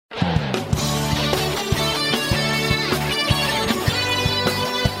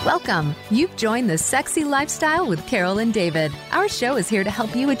Welcome. You've joined the Sexy Lifestyle with Carol and David. Our show is here to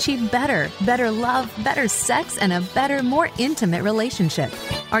help you achieve better love, better sex, and a better, more intimate relationship.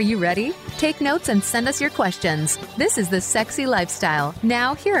 Are you ready? Take notes and send us your questions. This is the Sexy Lifestyle.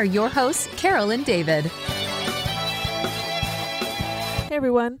 Now, here are your hosts, Carol and David. Hey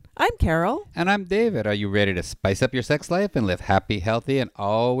everyone, I'm Carol. And I'm David. Are you ready to spice up your sex life and live happy, healthy, and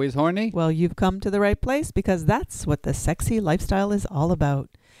always horny? Well, you've come to the right place because that's what the Sexy Lifestyle is all about.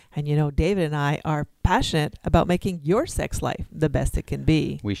 And you know, David and I are passionate about making your sex life the best it can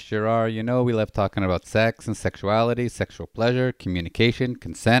be. We sure are. You know, we love talking about sex and sexuality, sexual pleasure, communication,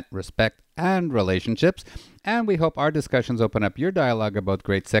 consent, respect, and relationships. And we hope our discussions open up your dialogue about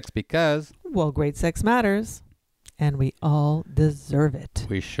great sex because... well, great sex matters. And we all deserve it.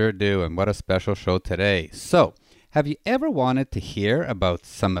 We sure do. And what a special show today. So, have you ever wanted to hear about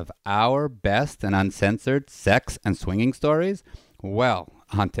some of our best and uncensored sex and swinging stories? Well,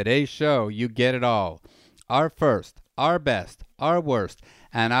 on today's show, you get it all. Our first, our best, our worst,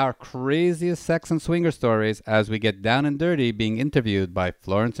 and our craziest sex and swinger stories as we get down and dirty being interviewed by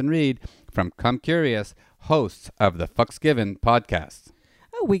Florence and Reed from Come Curious, hosts of the Fucks Given podcast.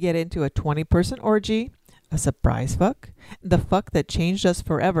 Oh, we get into a 20-person orgy, a surprise fuck, the fuck that changed us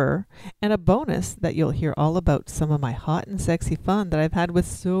forever, and a bonus that you'll hear all about some of my hot and sexy fun that I've had with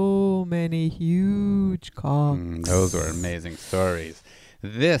so many huge cocks. Those were amazing stories.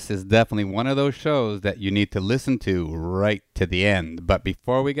 This is definitely one of those shows that you need to listen to right to the end. But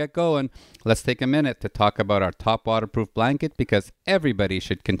before we get going, let's take a minute to talk about our top waterproof blanket because everybody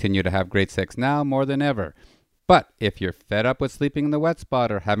should continue to have great sex now more than ever. But if you're fed up with sleeping in the wet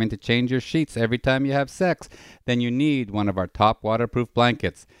spot or having to change your sheets every time you have sex, then you need one of our top waterproof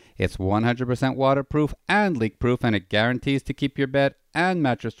blankets. It's 100% waterproof and leak-proof, and it guarantees to keep your bed and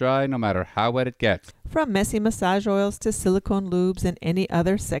mattress dry no matter how wet it gets. From messy massage oils to silicone lubes and any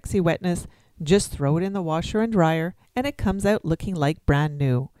other sexy wetness, just throw it in the washer and dryer, and it comes out looking like brand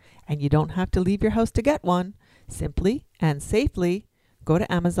new. And you don't have to leave your house to get one. Simply and safely go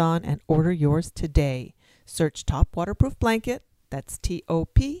to Amazon and order yours today. Search Top Waterproof Blanket, that's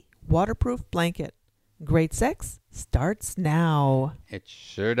T-O-P, Waterproof Blanket. Great sex starts now. It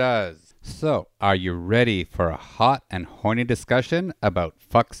sure does. So, are you ready for a hot and horny discussion about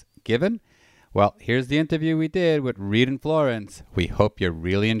fucks given? Well, here's the interview we did with Reed and Florence. We hope you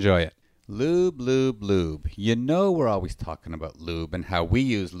really enjoy it. Lube, lube, lube. You know we're always talking about lube and how we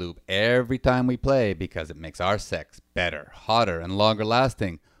use lube every time we play because it makes our sex better, hotter, and longer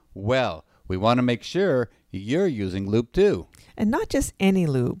lasting. Well, we want to make sure you're using lube too. And not just any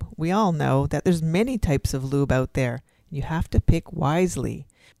lube. We all know that there's many types of lube out there. You have to pick wisely.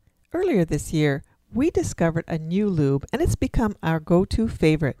 Earlier this year, we discovered a new lube and it's become our go-to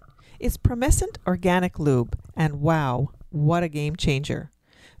favorite. It's Promescent Organic Lube, and wow, what a game changer.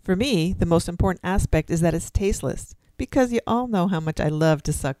 For me, the most important aspect is that it's tasteless. Because you all know how much I love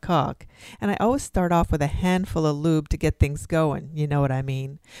to suck cock. And I always start off with a handful of lube to get things going, you know what I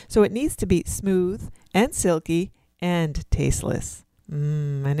mean. So it needs to be smooth and silky and tasteless.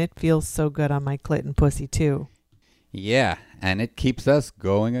 And it feels so good on my clit and pussy too. Yeah, and it keeps us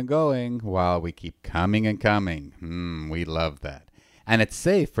going and going while we keep coming and coming. We love that. And it's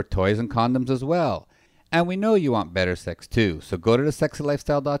safe for toys and condoms as well. And we know you want better sex too. So go to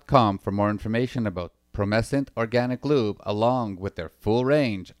thesexylifestyle.com for more information about Promescent Organic Lube, along with their full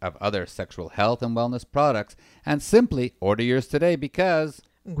range of other sexual health and wellness products, and simply order yours today because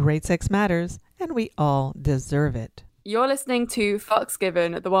great sex matters, and we all deserve it. You're listening to Fucks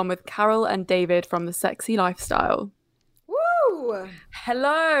Given, the one with Carol and David from the Sexy Lifestyle. Woo!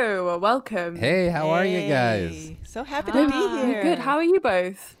 Hello, welcome. Hey, how are you guys? So happy to be here. Good, how are you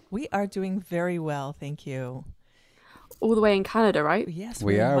both? We are doing very well, thank you. All the way in Canada, right? Yes,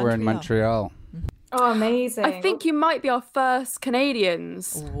 We're in Montreal. Oh, amazing. I think you might be our first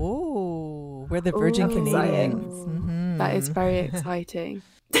Canadians. Oh, we're the Virgin Canadians. Mm-hmm. That is very exciting.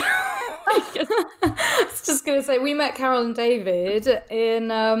 I was just going to say, we met Carol and David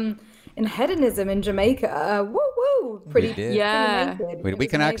in hedonism in Jamaica. Woo woo! We did. Yeah. We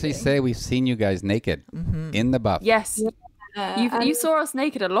can actually say we've seen you guys naked in the buff. Yes. You saw us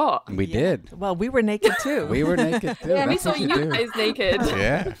naked a lot. We did. Well, we were naked too. We were naked too. Yeah, we That's saw what you do. guys naked.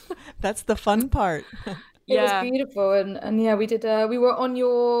 Yeah. That's the fun part. It was beautiful, and yeah, we did. We were on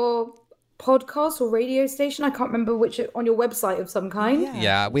your podcast or radio station. I can't remember which, on your website of some kind.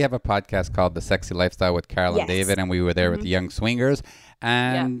 Yeah, we have a podcast called The Sexy Lifestyle with Carol and David, and we were there with the young swingers,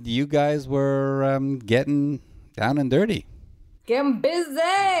 and you guys were getting down and dirty. Getting busy.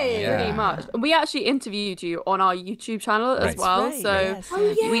 Yeah. Pretty much. And we actually interviewed you on our YouTube channel as Right. well. Right, So yes,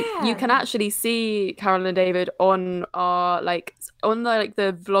 Oh, yes. yeah. you can actually see Carol and David on our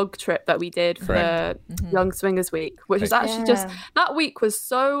the vlog trip that we did for Correct. Young Swingers Week, which is Right. actually just that week was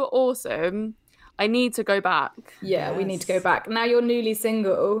so awesome. I need to go back. Yeah, we need to go Yes. back. Now you're newly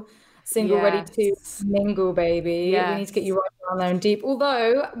single, ready to Yes. mingle, baby. We need to get you right down there and deep.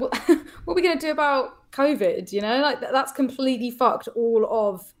 Although, what are we going to do about COVID? You know, like that's completely fucked all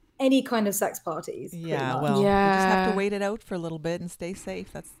of any kind of sex parties. pretty Yeah, much. well, we just have Yeah. to wait it out for a little bit and stay safe.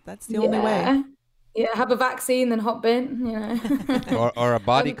 That's the only way. Yeah. Yeah, have a vaccine, then hop in, you know. Or a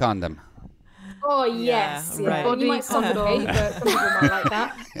body condom. Oh, yes. Yeah, Yeah, right. You might Body suffocate, but some people might like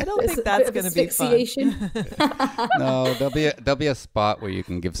that. I don't It's think a that's bit of going to be fun. asphyxiation. No, there'll be a spot where you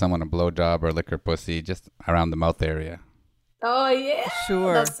can give someone a blowjob or lick her pussy just around the mouth area. Oh, yeah.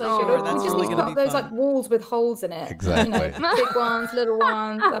 Sure, That's so sure, good. that's We just really need to gonna put be those fun. like walls with holes in it. Exactly. You know, big ones, little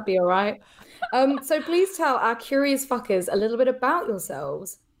ones. That'd be all right. So please tell our curious fuckers a little bit about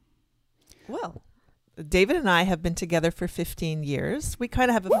yourselves. Well, David and I have been together for 15 years. We kind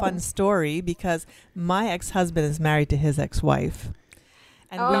of have a fun story because my ex-husband is married to his ex-wife.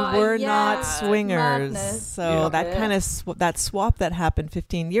 And Oh, we were yeah, not swingers. madness. So Yeah. that kind of that swap that happened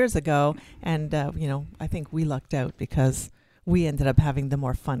 15 years ago. And, I think we lucked out because we ended up having the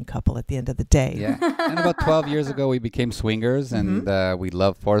more fun couple at the end of the day. Yeah. And about 12 years ago, we became swingers, and we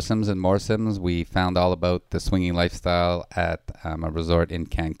love foursomes and moresomes. We found all about the swinging lifestyle at a resort in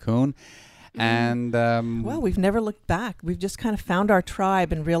Cancun. And Well, we've never looked back. We've just kind of found our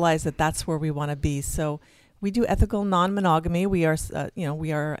tribe and realized that that's where we want to be. So we do ethical non-monogamy. We are,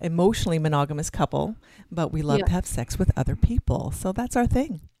 we are emotionally monogamous couple, but we love Yeah. to have sex with other people. So that's our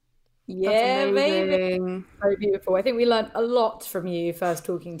thing. Yeah, That's baby. amazing. So beautiful. I think we learned a lot from you first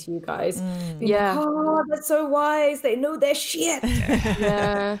talking to you guys. Being Yeah. like, oh, they're so wise. They know their shit.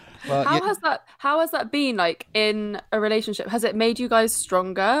 Yeah. well, How has that been like in a relationship? Has it made you guys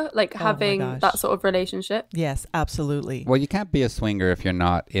stronger, like my having gosh. that sort of relationship? Yes, absolutely. well, you can't be a swinger if you're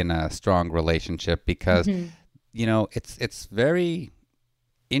not in a strong relationship because, it's very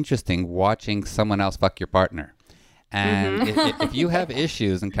interesting watching someone else fuck your partner. And if you have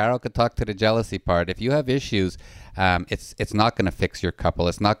issues, and Carol could talk to the jealousy part, if you have issues, it's not going to fix your couple.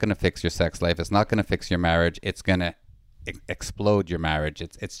 It's not going to fix your sex life. It's not going to fix your marriage. It's going to explode your marriage.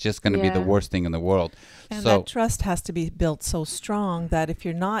 It's just going to be the Yeah. worst thing in the world. And So that trust has to be built so strong that if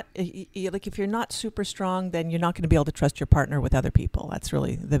you're not, if you're not super strong, then you're not going to be able to trust your partner with other people. That's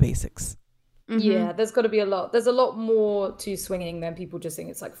really the basics. Yeah, there's got to be a lot. There's a lot more to swinging than people just think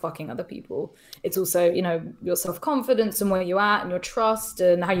it's like fucking other people. It's also, your self-confidence and where you're at and your trust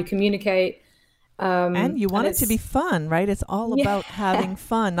and how you communicate. And you want it to it's- be fun, right? It's all Yeah. about having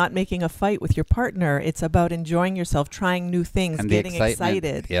fun, not making a fight with your partner. It's about enjoying yourself, trying new things, and the getting excitement.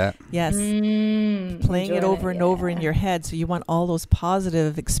 excited. Yeah. Yes. Playing it enjoying over and over in your head. So you want all those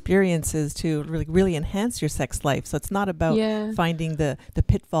positive experiences to really, really enhance your sex life. So it's not about Yeah. finding the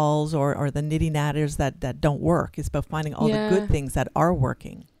pitfalls or the nitty natters that don't work. It's about finding all Yeah. the good things that are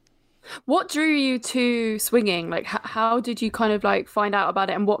working. What drew you to swinging? Like, how did you kind of like find out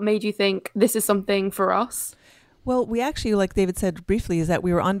about it, and what made you think this is something for us? Well, we actually, like David said briefly, is that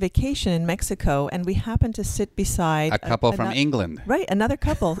we were on vacation in Mexico and we happened to sit beside A couple from England. Right, another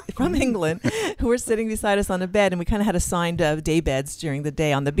couple from England who were sitting beside us on a bed, and we kind of had assigned day beds during the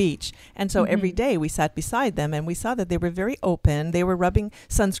day on the beach. And so every day we sat beside them, and we saw that they were very open. They were rubbing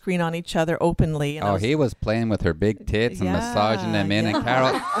sunscreen on each other openly. And I Oh, was- he was playing with her big tits and Yeah, massaging them in,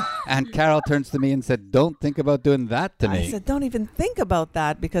 yeah. and Carol turns to me and said, "Don't think about doing that to me." I said, don't even think about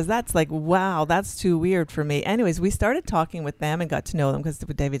that because that's like, wow, that's too weird for me. Anyways, we started talking with them and got to know them because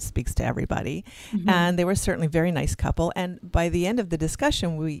David speaks to everybody. And they were certainly a very nice couple. And by the end of the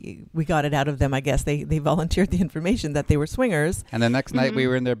discussion, we got it out of them, I guess. They volunteered the information that they were swingers. And the next night we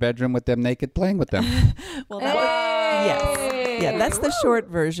were in their bedroom with them naked playing with them. Well, that was, yes. Yeah, that's the short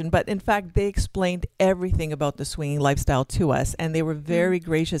version. But in fact, they explained everything about the swinging lifestyle to us. And they were very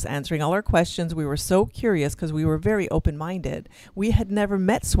gracious answering all our questions. We were so curious because we were very open-minded. We had never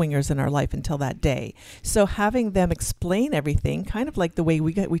met swingers in our life until that day. So having them explain everything, kind of like the way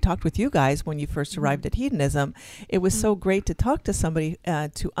we talked with you guys when you first arrived at Hedonism, it was so great to talk to somebody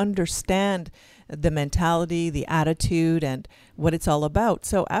to understand the mentality, the attitude, and what it's all about.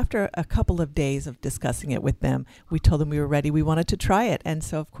 So after a couple of days of discussing it with them, we told them we were ready. We wanted to try it. And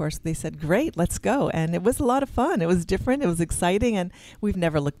so, of course, they said, great, let's go. And it was a lot of fun. It was different. It was exciting. And we've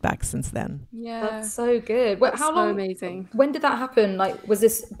never looked back since then. Yeah, That's so good. Wait, That's how so long? amazing. When did that happen? Like, was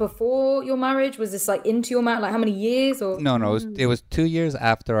this before your marriage? Was this like into your marriage? Like, how many years? Or No, it was 2 years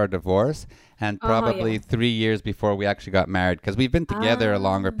after our divorce. and probably 3 years before we actually got married, because we've been together a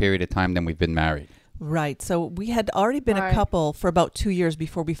longer period of time than we've been married. Right. So we had already been a couple for about 2 years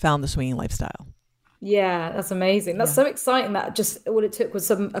before we found the swinging lifestyle. Yeah, that's amazing. That's so exciting that just all it took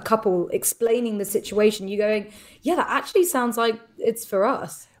was a couple explaining the situation. You going, yeah, that actually sounds like it's for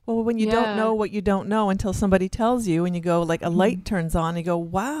us. Well, when you don't know what you don't know until somebody tells you, and you go, like, a light turns on, and you go,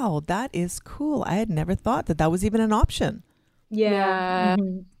 wow, that is cool. I had never thought that was even an option. Yeah.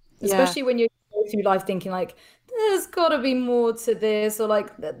 Especially when you go through life thinking like, there's got to be more to this, or like,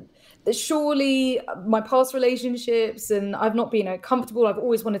 surely my past relationships and I've not been comfortable. I've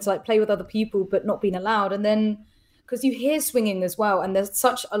always wanted to like play with other people, but not been allowed. And then because you hear swinging as well, and there's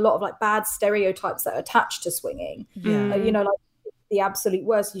such a lot of like bad stereotypes that are attached to swinging. Like the absolute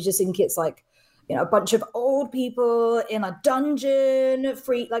worst. You just think it's like, a bunch of old people in a dungeon,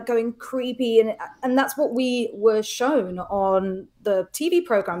 like going creepy, and that's what we were shown on the TV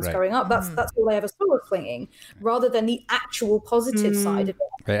programs growing up. That's all I ever saw of swinging, rather than the actual positive side of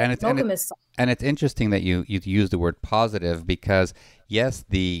it. Right. And it's interesting that you use the word positive, because yes,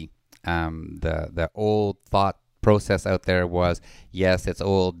 the old thought process out there was, yes, it's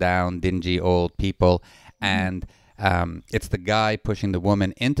old, down, dingy old people, and it's the guy pushing the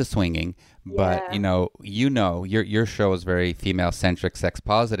woman into swinging. But your show is very female centric, sex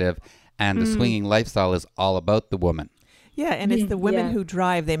positive, and the swinging lifestyle is all about the woman. Yeah, and it's the women who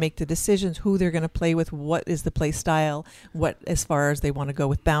drive. They make the decisions who they're going to play with, what is the play style, what as far as they want to go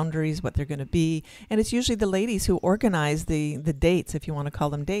with boundaries, what they're going to be. And it's usually the ladies who organize the dates, if you want to call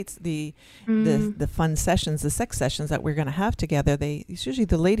them dates, the fun sessions, the sex sessions that we're going to have together. It's usually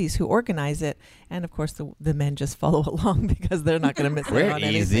the ladies who organize it. And of course, the men just follow along because they're not going to miss out on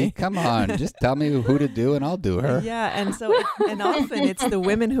anything. We're easy. Come on. Just tell me who to do and I'll do her. Yeah, and so and often it's the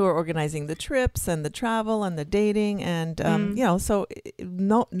women who are organizing the trips and the travel and the dating, and so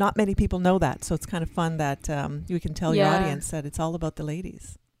not many people know that. So it's kind of fun that you can tell your audience that it's all about the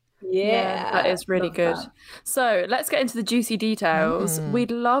ladies. Yeah, that is really good. That. So let's get into the juicy details. We'd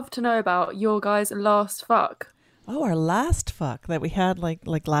love to know about your guys' last fuck. Oh, our last fuck that we had like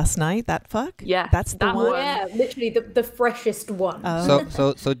last night, that fuck? Yeah. That's the one? Yeah, literally the freshest one.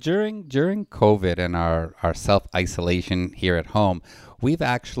 So during COVID and our self-isolation here at home, we've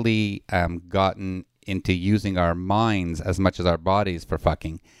actually gotten into using our minds as much as our bodies for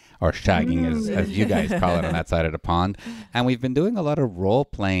fucking, or shagging as you guys call it on that side of the pond. And we've been doing a lot of role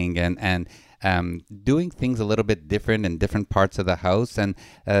playing and doing things a little bit different in different parts of the house. And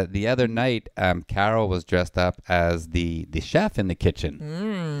the other night, Carol was dressed up as the chef in the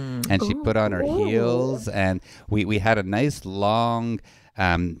kitchen. And she put on her heels, and we had a nice long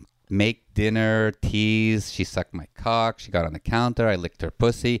make dinner, tease. She sucked my cock. She got on the counter. I licked her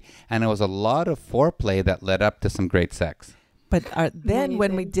pussy. And it was a lot of foreplay that led up to some great sex. But then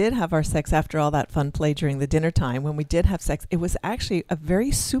when we did have our sex, after all that fun play during the dinner time, when we did have sex, it was actually a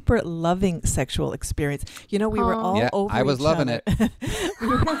very super loving sexual experience. We were all over each other. I was loving it.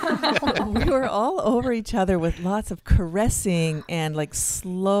 We were all over each other with lots of caressing and we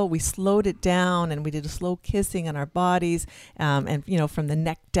slowed it down, and we did a slow kissing on our bodies, and from the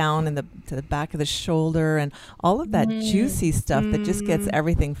neck down and to the back of the shoulder, and all of that juicy stuff that just gets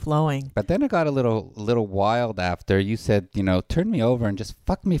everything flowing. But then it got a little wild after. You said, turn me over and just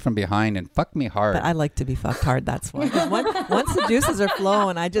fuck me from behind and fuck me hard. But I like to be fucked hard, that's why. Once the juices are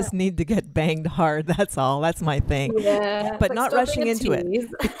flowing, I just need to get banged hard, that's all. That's my thing. Yeah. But not rushing into it.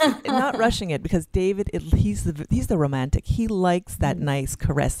 Not rushing it, because David, he's the romantic. He likes that nice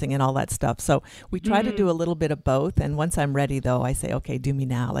caressing and all that stuff. So we try to do a little bit of both. And once I'm ready, though, I say, okay, do me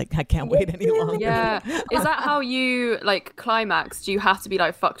now. Like, I can't wait any longer. Yeah. Is that how you climax? Do you have to be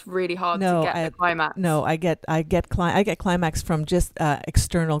fucked really hard to get the climax? No, I get climax from just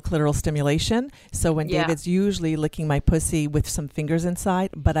external clitoral stimulation. So when David's usually licking my pussy with some fingers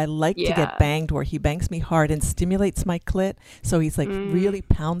inside, but I like to get banged where he bangs me hard and stimulates my clit. So he's really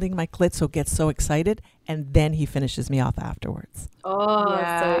pounding my clit, so it gets so excited, and then he finishes me off afterwards. Oh,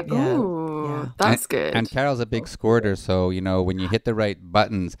 so good. Ooh, that's good. And Carol's a big squirter, so when you hit the right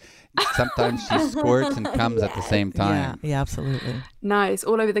buttons, sometimes she squirts and comes at the same time. Yeah, absolutely. Nice,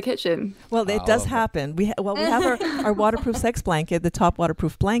 all over the kitchen. Well, it does happen. We have our waterproof sex blanket, the top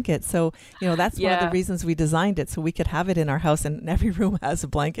waterproof blanket. So that's one of the reasons we designed it, so we could have it in our house, and every room has a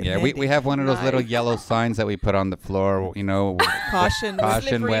blanket. Yeah, we have one of those little yellow signs that we put on the floor. Caution,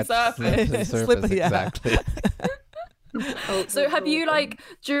 wet surface. Yeah. Exactly. So have you like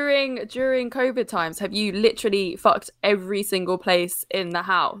during COVID times, have you literally fucked every single place in the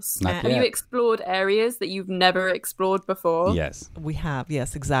house? Not Have you yet. explored areas that you've never explored before? Yes. We have,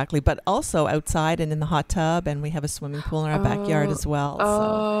 yes, exactly. But also outside and in the hot tub, and we have a swimming pool in our backyard as well.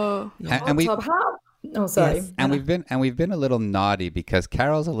 Oh, And we Oh, sorry. Yes. and we've been a little naughty because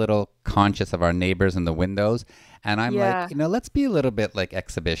Carol's a little conscious of our neighbors in the windows, and I'm Yeah. like, let's be a little bit like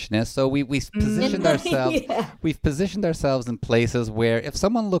exhibitionists. So we've positioned ourselves. Yeah. We've positioned ourselves in places where if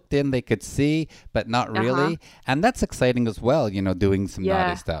someone looked in, they could see, but not really, and that's exciting as well. Doing some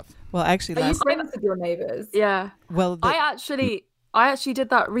naughty stuff. Well, actually, Are you last friends with your neighbors? yeah. well, I actually did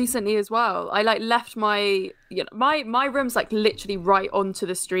that recently as well. I like left my my room's like literally right onto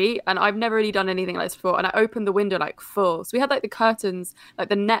the street, and I've never really done anything like this before. And I opened the window like full, so we had like the curtains, like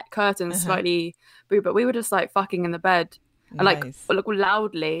the net curtains, slightly boo, but we were just like fucking in the bed and like Nice.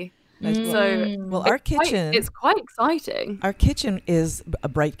 loudly. Nice. So well, our kitchen, it's quite exciting. our kitchen is a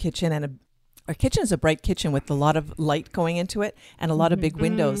bright kitchen, and our kitchen is a bright kitchen with a lot of light going into it and a lot of big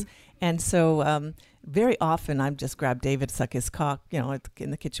windows. And so very often I'm just grab David, suck his cock,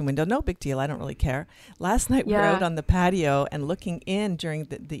 in the kitchen window. No big deal. I don't really care. Last night we were out on the patio and looking in during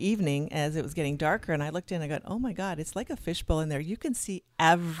the evening as it was getting darker. And I looked in and I go, oh my God, it's like a fishbowl in there. You can see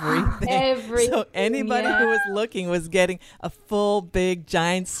everything. So anybody who was looking was getting a full, big,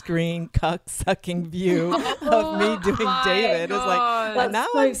 giant screen cock sucking view of me doing David. It's like, That's now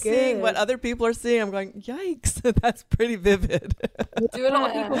so I'm seeing good. what other people are seeing. I'm going, yikes, that's pretty vivid. Do a lot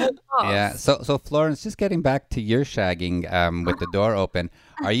of people walk past? Yeah. So Florence, just getting back to your shagging with the door open,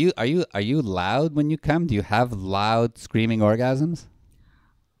 are you loud when you come? Do you have loud screaming orgasms?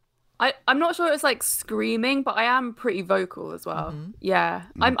 I'm not sure it's like screaming, but I am pretty vocal as well. Yeah,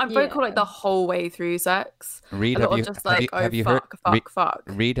 I'm vocal like the whole way through sex. Reed, a lot of just like, have you fuck, heard fuck.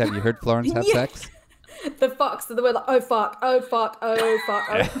 Reed, have you heard Florence have sex? The fucks are the word like, oh fuck, oh fuck, oh fuck,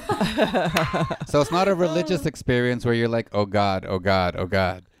 oh fuck. So it's not a religious experience where you're like, oh God, oh God, oh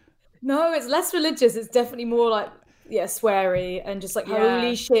God. No, it's less religious. It's definitely more like, sweary and just like, Yeah.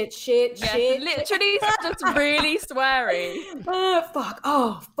 holy shit, Yeah, shit. literally just really sweary.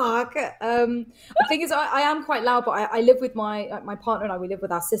 Oh fuck. The thing is, I am quite loud, but I live with my partner and we live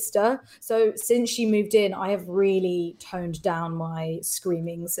with our sister. So since she moved in, I have really toned down my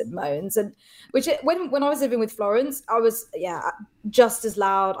screamings and moans. And when I was living with Florence, I was just as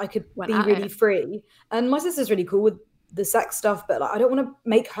loud. I could be really free. And my sister's really cool with the sex stuff, but like, I don't want to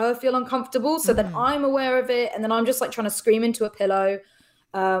make her feel uncomfortable. So then I'm aware of it, and then I'm just like trying to scream into a pillow,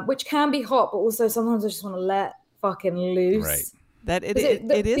 which can be hot, but also sometimes I just want to let fucking loose. Right. That it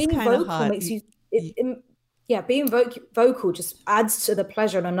is kind of hot. Makes you, being vocal just adds to the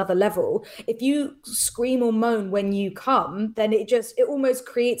pleasure on another level. If you scream or moan when you come, then it almost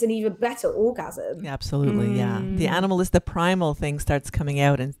creates an even better orgasm. Absolutely, yeah. The animalistic, the primal thing starts coming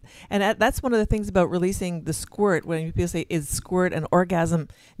out, and that's one of the things about releasing the squirt. When people say, "Is squirt an orgasm?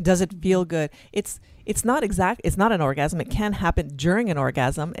 Does it feel good?" It's not an orgasm. It can happen during an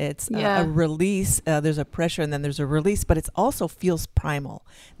orgasm. It's a release. There's a pressure and then there's a release, but it also feels primal.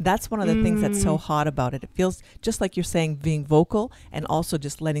 That's one of the things that's so hot about it. It feels just like you're saying, being vocal and also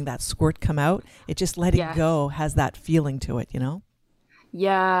just letting that squirt come out. It just letting go has that feeling to it,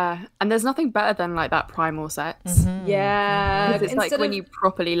 Yeah, and there's nothing better than like that primal sex. Yeah. It's like when you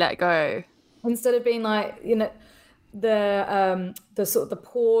properly let go. Instead of being like, the sort of the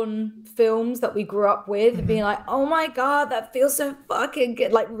porn films that we grew up with, being like, oh my God, that feels so fucking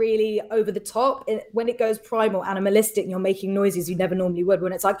good, like really over the top. When it goes primal, animalistic, and you're making noises you never normally would,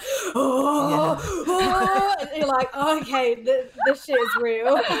 when it's like, and you're like, okay, this shit is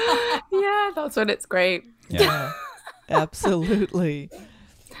real. Yeah, that's when it's great. Yeah. Absolutely.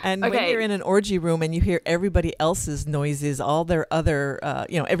 And when you're in an orgy room and you hear everybody else's noises, all their other,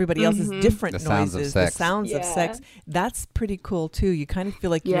 everybody else's different The sounds of noises, sex. the sounds of sex, that's pretty cool too. You kind of feel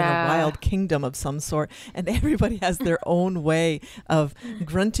like you're in a wild kingdom of some sort, and everybody has their own way of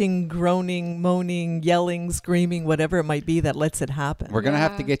grunting, groaning, moaning, yelling, screaming, whatever it might be that lets it happen. We're going to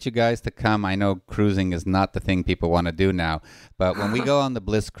have to get you guys to come. I know cruising is not the thing people want to do now, but when we go on the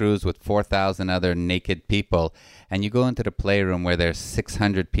Bliss Cruise with 4,000 other naked people, and you go into the playroom where there's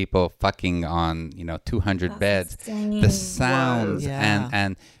 600 people fucking on 200 beds, the sounds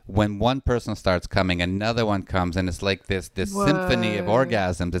and when one person starts coming, another one comes, and it's like this symphony of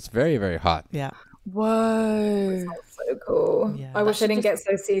orgasms. It's very, very hot. Yeah. Whoa. So cool. Yeah. I wish I didn't get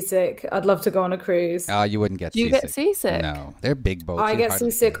so seasick. I'd love to go on a cruise. You wouldn't get You seasick. get seasick? No, they're big boats. I You get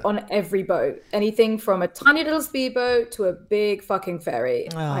hardly seasick feel on every boat. Anything from a tiny little speedboat to a big fucking ferry.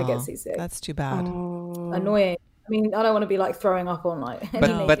 I get seasick. That's too bad. Annoying. mean, I don't want to be like throwing up on like.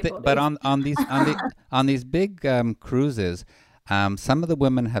 But on these big cruises, some of the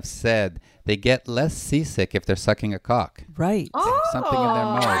women have said they get less seasick if they're sucking a cock. Right. Something in their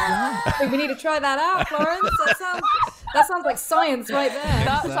mouth. We need to try that out, Florence. That sounds like science right there.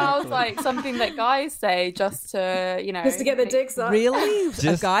 That sounds like something that guys say just to, just to get their dicks up. Really?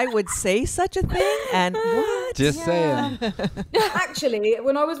 A guy would say such a thing? And what? Just saying. Actually,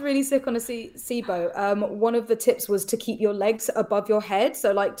 when I was really sick on a sea boat, one of the tips was to keep your legs above your head.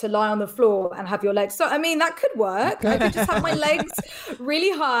 So like to lie on the floor and have your legs. So, I mean, that could work. I could just have my legs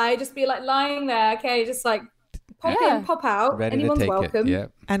really high, just be like lying there. Okay, just like pop in, pop out. Ready Anyone's to take welcome. it. Yeah.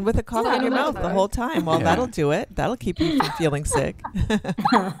 And with a cock in your mouth the whole time. Well, that'll do it. That'll keep you from feeling sick.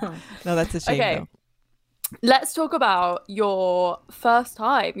 No, that's a shame, though. Let's talk about your first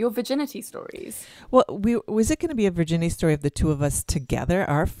time, your virginity stories. Well, was it going to be a virginity story of the two of us together?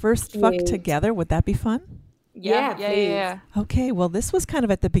 Our first fuck together? Would that be fun? Yeah. Okay, well, this was kind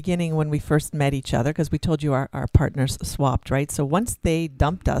of at the beginning when we first met each other, because we told you our partners swapped, right? So once they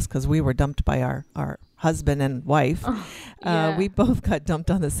dumped us, because we were dumped by our husband and wife, we both got dumped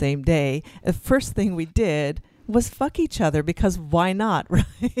on the same day. The first thing we did was fuck each other, because why not,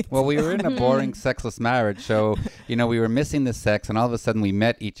 right? Well, we were in a boring sexless marriage, so we were missing the sex, and all of a sudden we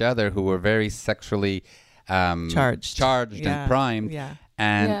met each other who were very sexually charged and primed. Yeah.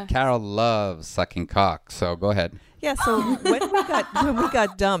 And Carol loves sucking cock, so go ahead. Yeah, so when we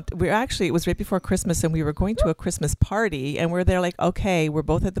got dumped, it was right before Christmas, and we were going to a Christmas party, and we're there like, okay, we're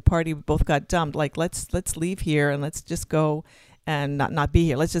both at the party, we both got dumped, like let's leave here and let's just go and not be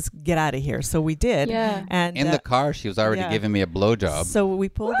here. Let's just get out of here. So we did. Yeah. And in the car, she was already giving me a blowjob. So we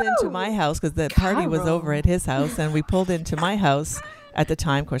pulled into my house because the party was over at his house, and we pulled into my house at the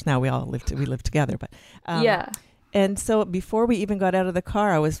time. Of course, now we live together, but And so before we even got out of the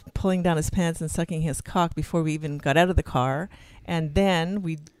car, I was pulling down his pants and sucking his cock before we even got out of the car. And then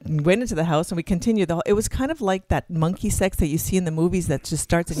we went into the house and we continued. It was kind of like that monkey sex that you see in the movies that just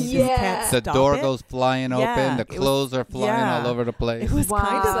starts and you just can't stop it. The door goes flying open. The clothes are flying all over the place. It was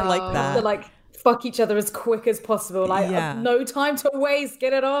kind of like that. To like fuck each other as quick as possible. Like no time to waste.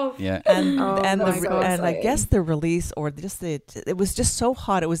 Get it off. Yeah. And I guess the release or just it was just so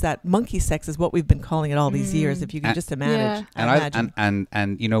hot. It was that monkey sex is what we've been calling it all these years. If you can just imagine.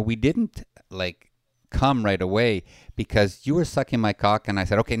 And we didn't like come right away because you were sucking my cock and I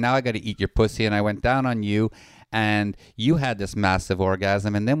said, okay, now I got to eat your pussy, and I went down on you and you had this massive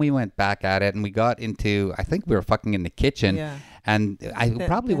orgasm, and then we went back at it and we got into, I think we were fucking in the kitchen. And I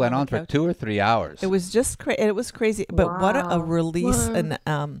probably went on for 2 or 3 hours. It was just it was crazy, but what a release. And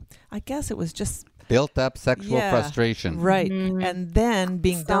I guess it was just built up sexual frustration, right? And then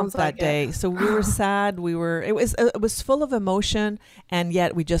being dumped that day, so we were sad. It was full of emotion, and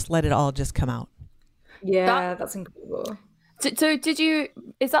yet we just let it all just come out. Yeah, that's incredible. So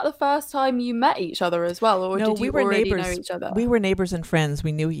is that the first time you met each other as well, or did you already know each other? We were neighbors and friends.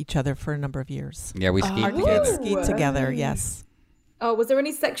 We knew each other for a number of years. Yeah, we skied together. Yes. Oh, was there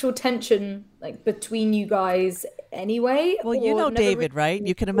any sexual tension like between you guys anyway? Well, you know David, right?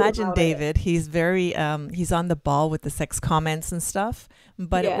 You can imagine David. He's very he's on the ball with the sex comments and stuff.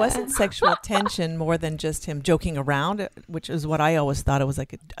 But it wasn't sexual tension more than just him joking around, which is what I always thought. It was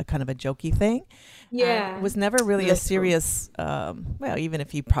like a kind of a jokey thing. Yeah. It was never really a serious, even if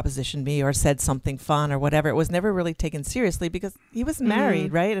he propositioned me or said something fun or whatever, it was never really taken seriously because he was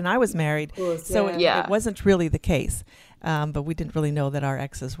married, right? And I was married. So it wasn't really the case. But we didn't really know that our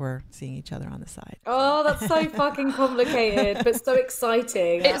exes were seeing each other on the side. Oh, that's so fucking complicated, but so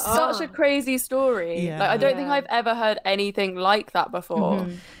exciting. It's such a crazy story. Yeah. Like, I don't think I've ever heard anything like that before.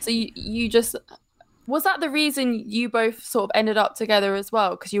 So you just... Was that the reason you both sort of ended up together as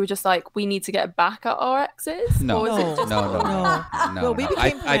well? Because you were just like, we need to get back at our exes? No. Well, we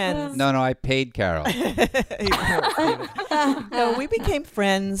became friends. I paid Carol. No, we became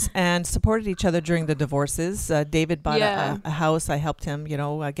friends and supported each other during the divorces. David bought a house. I helped him,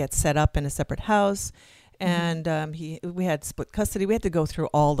 get set up in a separate house. And we had split custody. We had to go through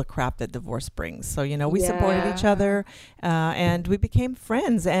all the crap that divorce brings. So, we supported each other and we became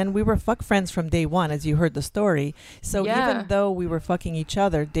friends. And we were fuck friends from day one, as you heard the story. So even though we were fucking each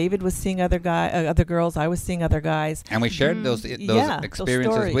other, David was seeing other girls. I was seeing other guys. And we shared those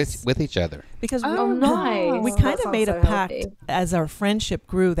experiences with each other. Because nice. we kind of made a pact as our friendship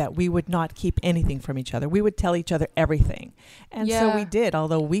grew that we would not keep anything from each other. We would tell each other everything. And so we did.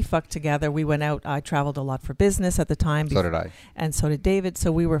 Although we fucked together, we went out. I traveled a lot for business at the time. So did I. And so did David.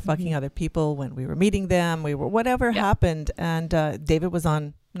 So we were fucking other people when we were meeting them. We were whatever happened. And David was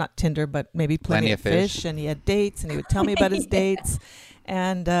on, not Tinder, but maybe Plenty of Fish. And he had dates and he would tell me about his dates.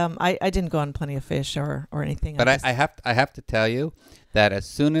 And I didn't go on Plenty of Fish or anything. But I have to tell you that as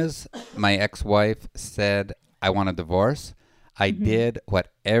soon as my ex-wife said I want a divorce, I did what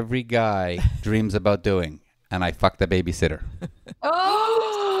every guy dreams about doing, and I fucked the babysitter.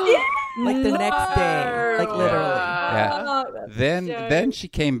 Like the next day, like literally. Yeah. Then she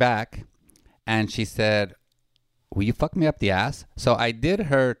came back, and she said, will you fuck me up the ass? So I did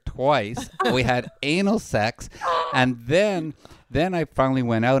her twice. We had anal sex, and then I finally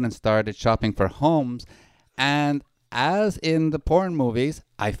went out and started shopping for homes, and as in the porn movies,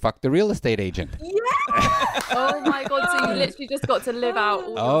 I fucked the real estate agent. Yeah. Oh my God! So you literally just got to live out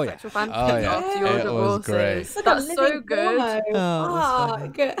all your sexual fantasies after your divorces. Was great. That's so good.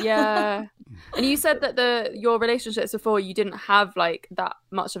 Good. Yeah. And you said that your relationships before, you didn't have like that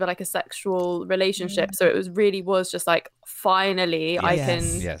much of a sexual relationship, so it was just like, finally I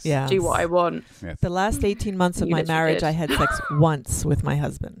can do what I want. Yes. The last 18 months of my marriage, I had sex once with my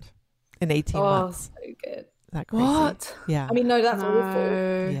husband in 18 months. So good. That crazy? What? Yeah. I mean, no, that's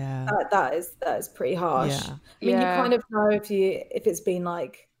awful. Yeah. That is pretty harsh. Yeah. I mean, you kind of know if it's been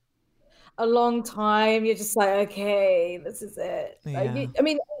like a long time, you're just like, okay, this is it. Yeah. I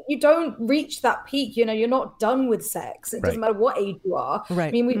mean, you don't reach that peak, you're not done with sex. It doesn't matter what age you are. Right.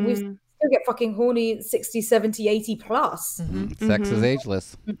 I mean, we still get fucking horny 60, 70, 80 plus. Sex is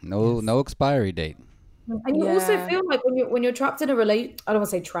ageless. No expiry date. And you also feel like when you're trapped in a I don't want to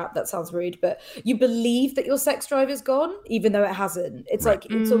say trapped, that sounds rude, but you believe that your sex drive is gone, even though it hasn't. It's like,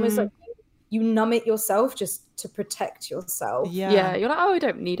 it's almost like you numb it yourself just to protect yourself. Yeah. You're like, I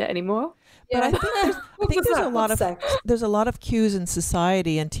don't need it anymore. But I think there's a lot of cues in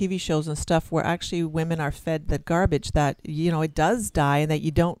society and TV shows and stuff where actually women are fed that garbage that, it does die and that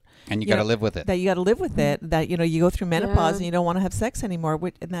you don't. And you got to live with it. That you got to live with it. That, you go through menopause and you don't want to have sex anymore.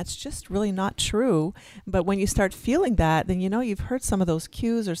 And that's just really not true. But when you start feeling that, then you've heard some of those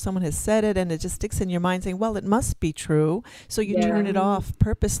cues or someone has said it and it just sticks in your mind saying, well, it must be true. So you turn it off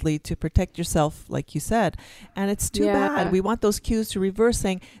purposely to protect yourself, like you said. And it's too bad. We want those cues to reverse,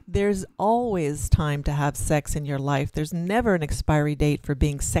 saying there's always time to have sex in your life. There's never an expiry date for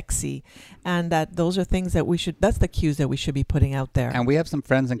being sexy. And that those are things that that's the cues that we should be putting out there. And we have some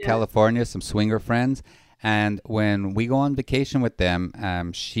friends in California, some swinger friends. And when we go on vacation with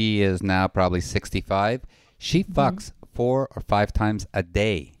them, she is now probably 65. She fucks 4 or 5 times a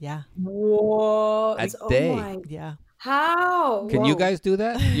day. Yeah. What? A day. Yeah. How? Can you guys do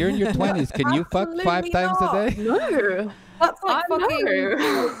that? You're in your 20s. Can you fuck 5 times a day? No. That's like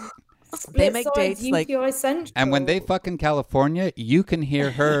fucking... They make dates like Central. And when they fuck in California, you can hear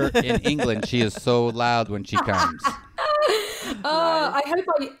her in England. She is so loud when she comes. I hope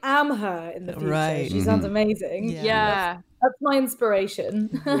I am her in the future. Right. She sounds amazing. Yeah. That's my inspiration.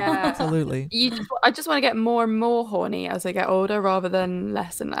 Yeah. Absolutely. I just want to get more and more horny as I get older rather than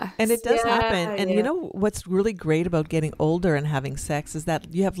less and less. And it does happen. And you know what's really great about getting older and having sex is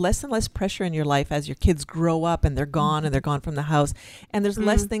that you have less and less pressure in your life as your kids grow up and they're gone from the house. And there's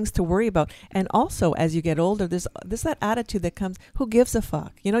less things to worry about. And also, as you get older, there's that attitude that comes, who gives a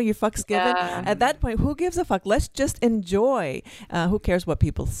fuck? Your fuck's given. At that point, who gives a fuck? Let's just enjoy. Who cares what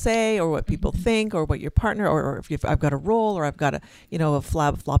people say or what people think or what your partner or if I've got a role or I've got a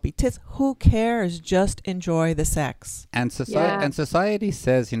floppy tits. Who cares? Just enjoy the sex. And society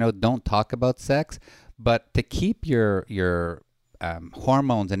says, don't talk about sex, but to keep your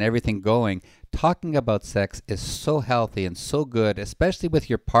hormones and everything going, talking about sex is so healthy and so good, especially with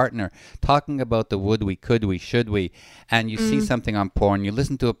your partner, talking about the would we, could we, should we, and you see something on porn, you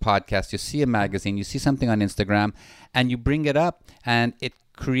listen to a podcast, you see a magazine, you see something on Instagram, and you bring it up, and it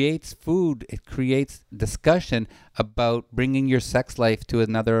creates it creates discussion about bringing your sex life to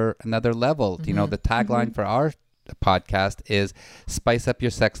another level. The tagline for our podcast is spice up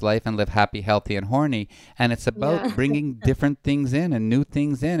your sex life and live happy, healthy, and horny. And it's about bringing different things in and new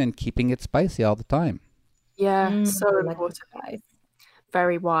things in and keeping it spicy all the time. Yeah, so important.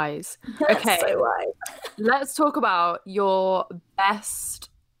 Very wise. Okay, so wise. Let's talk about your best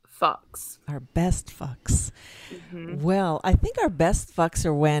fucks. Our best fucks. Well, I think our best fucks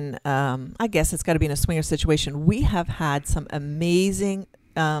are when, I guess it's got to be in a swinger situation. We have had some amazing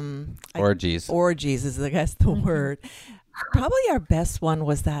orgies. Orgies is, I guess, the word. Probably our best one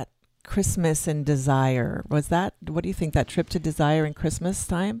was that Christmas and Desire. What do you think, that trip to Desire in Christmas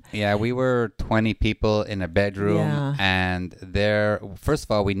time? Yeah, we were 20 people in a bedroom, and first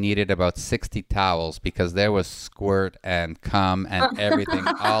of all, we needed about 60 towels because there was squirt and cum and everything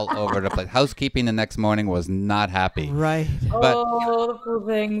all over the place. Housekeeping the next morning was not happy. Right. But, the poor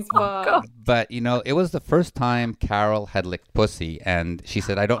things. but, it was the first time Carol had licked pussy, and she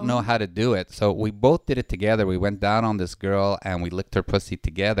said, I don't know how to do it. So we both did it together. We went down on this girl, and we licked her pussy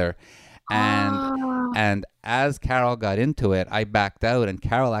together. And as Carol got into it, I backed out, and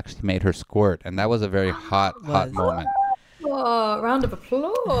Carol actually made her squirt, and that was a very hot moment. Oh, round of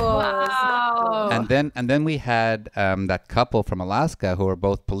applause! Wow. And then we had that couple from Alaska who were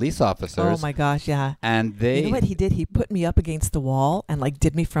both police officers. Oh my gosh, yeah. And they, you know what he did? He put me up against the wall and like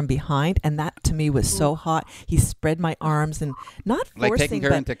did me from behind, and that to me was so hot. He spread my arms and not forcing, like taking her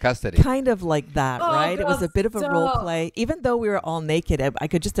but into custody, kind of like that, right? God, it was a bit of a role play. Even though we were all naked, I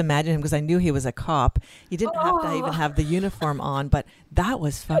could just imagine him because I knew he was a cop. He didn't have to even have the uniform on, but that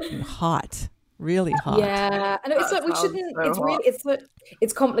was fucking hot. Really hot. Yeah, and it's like we shouldn't. So it's really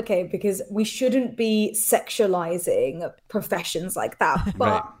it's complicated because we shouldn't be sexualizing professions like that.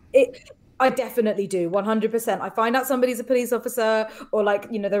 But I definitely do 100%. I find out somebody's a police officer or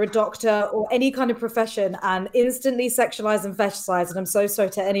like they're a doctor or any kind of profession and instantly sexualize and fetishize. And I'm so sorry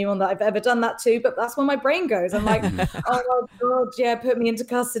to anyone that I've ever done that to, but that's where my brain goes. I'm like, oh God, yeah, put me into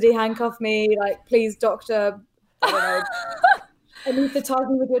custody, handcuff me, like please, doctor. I don't know. Anesthetize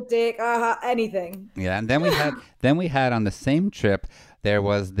me with your dick, anything. Yeah, and then we had on the same trip, there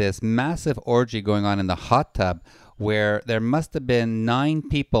was this massive orgy going on in the hot tub where there must have been 9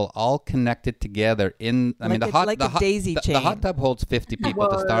 people all connected together in. I mean, the daisy chain. The hot tub holds 50 people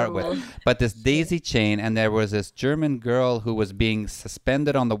to start with, but this daisy chain, and there was this German girl who was being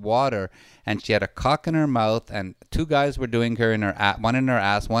suspended on the water, and she had a cock in her mouth, and 2 guys were doing her in her one in her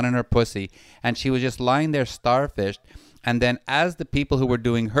ass, one in her pussy, and she was just lying there starfished. And then as the people who were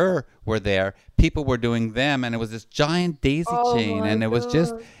doing her were there, people were doing them, and it was this giant daisy chain, and it was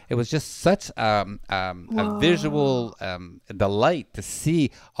just such a visual delight to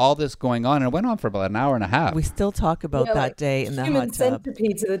see all this going on. And it went on for about an hour and a half. We still talk about that day in the hot tub. Human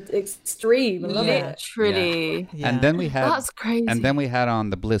centipede to the extreme. I love it. Literally. Yeah. And then we had that's crazy. And then we had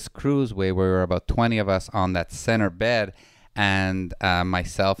on the Bliss Cruise where we were about 20 of us on that center bed. And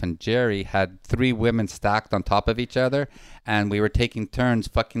myself and Jerry had 3 women stacked on top of each other, and we were taking turns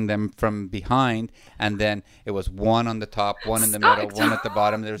fucking them from behind, and then it was one on the top, one in the middle, one at the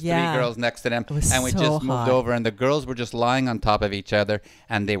bottom. There was 3 girls next to them, and we just moved over, and the girls were just lying on top of each other,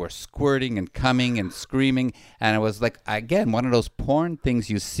 and they were squirting and coming and screaming, and it was like, again, one of those porn things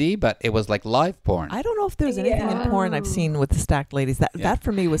you see, but it was like live porn. I don't know if there's anything in porn I've seen with the stacked ladies. That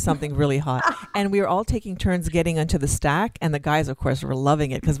for me was something really hot. And we were all taking turns getting onto the stack, and the guys, of course, were loving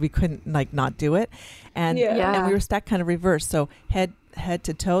it because we couldn't not do it. And and we were stacked kind of reversed, so head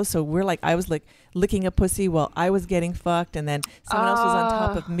to toe. So we're like, I was like licking a pussy while I was getting fucked, and then someone else was on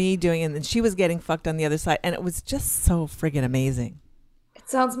top of me doing it, and then she was getting fucked on the other side, and it was just so friggin' amazing. It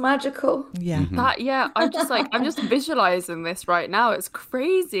sounds magical. Yeah. I'm just visualizing this right now. It's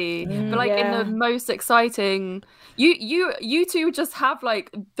crazy. But like in the most exciting, you two just have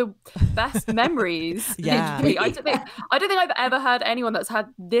like the best memories. Yeah. I don't think I've ever had anyone that's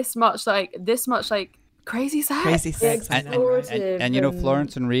had this much crazy sex. Crazy sex. And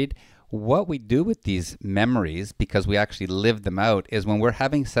Florence and Reed, what we do with these memories, because we actually live them out, is when we're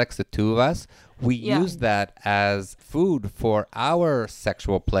having sex, the 2 of us, we use that as food for our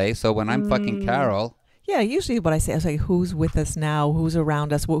sexual play. So when I'm fucking Carol... Yeah, usually what I say is like, who's with us now? Who's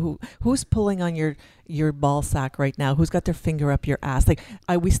around us? Who's pulling on your ball sack right now? Who's got their finger up your ass? Like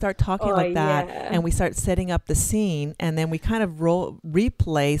we start talking like that, and we start setting up the scene, and then we kind of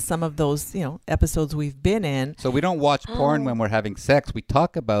replay some of those episodes we've been in. So we don't watch porn when we're having sex. We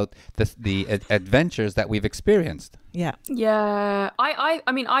talk about the adventures that we've experienced. Yeah. Yeah.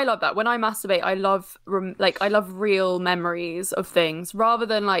 I mean, I love that. When I masturbate, I love real memories of things rather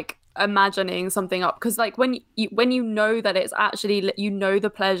than like imagining something up, because like when you know that it's actually,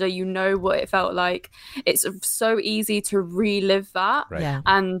 the pleasure, what it felt like, it's so easy to relive that, right. Yeah.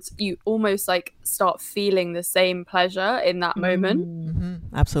 And you almost like start feeling the same pleasure in that moment.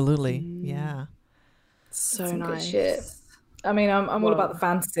 Mm-hmm. Absolutely. Yeah. So Some nice. good shit. I mean, I'm all about the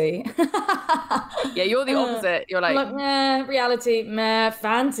fantasy. Yeah, you're the opposite. You're like, meh, reality, meh,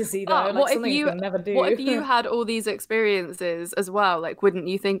 fantasy though. Like what something if you can never do. What if you had all these experiences as well? Like, wouldn't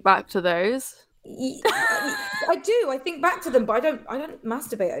you think back to those? I do. I think back to them, but I don't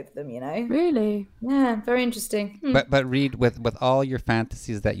masturbate over them. Really? Yeah, very interesting. But Reed, with all your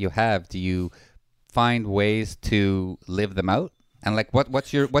fantasies that you have, do you find ways to live them out? And like,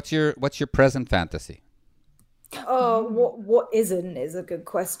 what's your present fantasy? Oh, what isn't is a good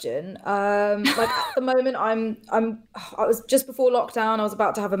question. Like at the moment, I was just before lockdown. I was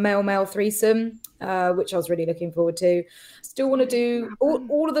about to have a male threesome, which I was really looking forward to. Still want to do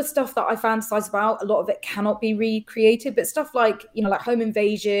all of the stuff that I fantasize about. A lot of it cannot be recreated, but stuff like like home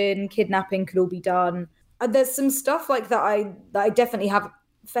invasion, kidnapping could all be done. And there's some stuff like that I definitely have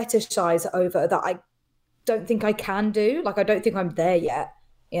fetishize over that I don't think I can do. Like I don't think I'm there yet.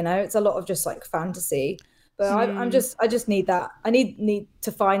 It's a lot of just like fantasy. But I just need that. I need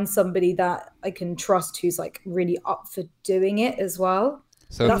to find somebody that I can trust who's like really up for doing it as well.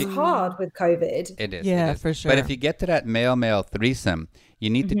 So that's hard with COVID. It is. Yeah, it is. for sure. But if you get to that male threesome, you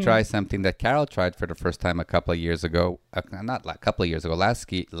need to try something that Carol tried for the first time a couple of years ago. Not like a couple of years ago,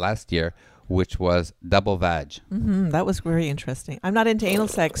 last year, which was double vag. That was very interesting. I'm not into anal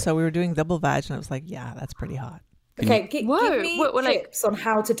sex, so we were doing double vag, and I was like, yeah, that's pretty hot. Okay, give me tips on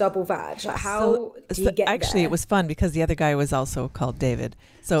how to double vag. Like how do you get actually, there? it was fun because the other guy was also called David.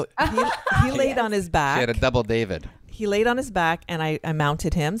 So he laid on his back. She had a double David. He laid on his back, and I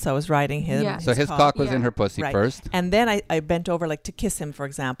mounted him, so I was riding him. Yeah. So his cock was in her pussy first. And then I bent over like to kiss him, for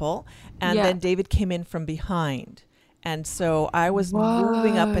example. And then David came in from behind. And so I was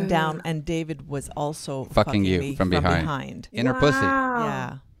moving up and down, and David was also fucking you me from behind. In her pussy.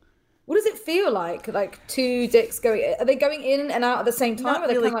 Yeah. What does it feel like? Like two dicks going? Are they going in and out at the same time? Not Are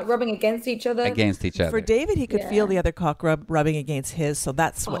they really. kind of like rubbing against each other? Against each other. For David, he could feel the other cock rubbing against his, so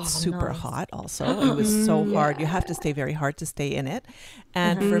that's what's super hot also. It was so hard. You have to stay very hard to stay in it.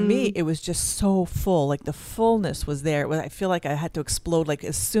 And for me, it was just so full. Like the fullness was there. I feel like I had to explode like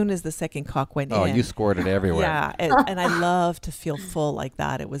as soon as the second cock went in. Oh, you squirted everywhere. Yeah, and I love to feel full like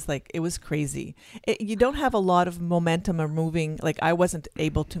that. It was crazy. You don't have a lot of momentum or moving. Like I wasn't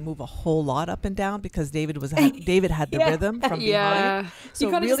able to move a whole lot up and down because David had the rhythm from behind. So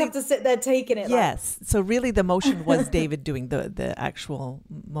you kind of just have to sit there taking it. Yes. So really the motion was David doing the actual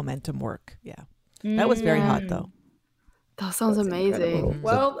momentum work. Yeah. That was very hot though. That sounds amazing.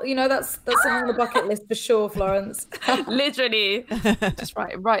 Well, that's something on the bucket list for sure, Florence. Literally. Just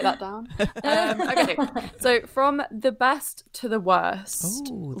write that down. Okay. So from the best to the worst.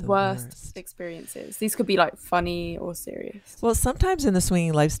 Oh, the worst experiences. These could be like funny or serious. Well, sometimes in the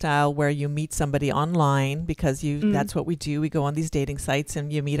swinging lifestyle where you meet somebody online because that's what we do. We go on these dating sites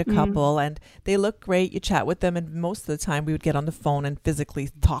and you meet a couple and they look great. You chat with them, and most of the time we would get on the phone and physically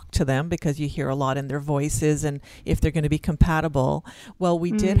talk to them because you hear a lot in their voices and if they're going to be compatible. Well,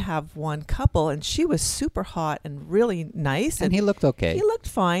 we did have one couple and she was super hot and really nice. And he looked okay. He looked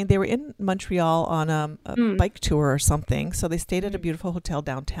fine. They were in Montreal on a bike tour or something. So they stayed at a beautiful hotel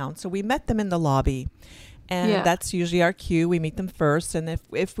downtown. So we met them in the lobby. And that's usually our cue. We meet them first. And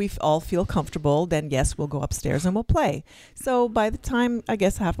if we all feel comfortable, then yes, we'll go upstairs and we'll play. So by the time, I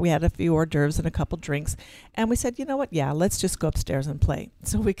guess, we had a few hors d'oeuvres and a couple drinks. And we said, you know what? Yeah, let's just go upstairs and play.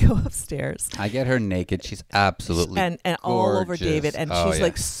 So we go upstairs. I get her naked. She's absolutely and all over David. And she's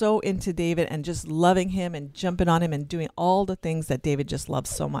like so into David and just loving him and jumping on him and doing all the things that David just loves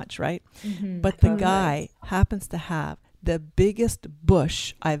so much, right? But the guy happens to have the biggest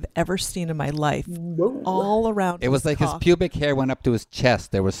bush I've ever seen in my life. Whoa. All around. It was like his pubic hair went up to his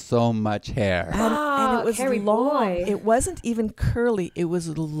chest. There was so much hair. And it was long. It wasn't even curly. It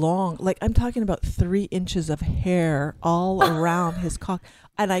was long. Like I'm talking about 3 inches of hair all around his cock.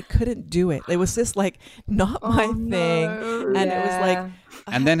 And I couldn't do it. It was just like not my thing. And it was like.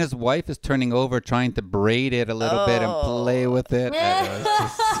 And then his wife is turning over, trying to braid it a little bit and play with it.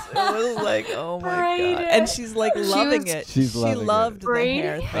 It was like, oh my God. And she's like loving it. She loved the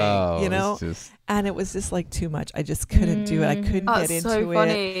hair thing, you know? And it was just like too much. I just couldn't do it. I couldn't get into so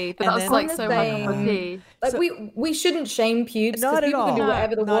funny. it. But that's like so funny. Like we shouldn't shame pubes because people can do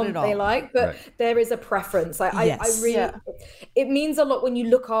whatever they like, but there is a preference. Like I really, it means a lot when you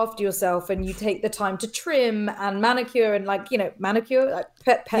look after yourself and you take the time to trim and manicure and manicure, like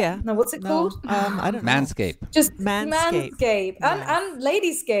pet. Yeah. No, what's it called? I don't know. Manscape. Just manscape and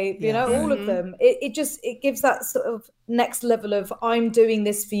ladyscape. All of them. It gives that sort of next level of I'm doing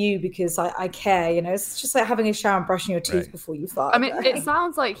this for you because I care. It's just like having a shower and brushing your teeth before you fart. I mean, it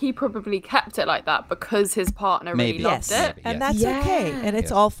sounds like he probably kept it like that because his partner really loved it. And that's okay. And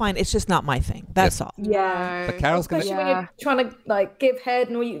it's all fine. It's just not my thing. That's all. Yeah. But Carol's going to... Especially when you're trying to like give head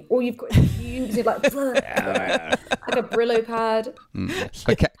and all you've got you use it like a Brillo pad.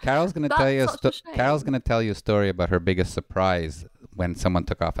 But Carol's going to tell you Carol's going to tell you a story about her biggest surprise when someone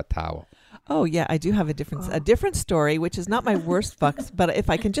took off a towel. Oh yeah, I do have a different story, which is not my worst fucks, but if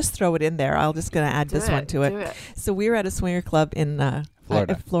I can just throw it in there, I'm just going to add one to it. So we were at a swinger club in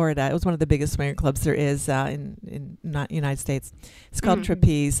Florida. Florida. It was one of the biggest swinger clubs there is in United States. It's called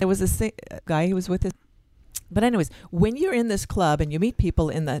Trapeze. There was a guy who was with us. But anyways, when you're in this club and you meet people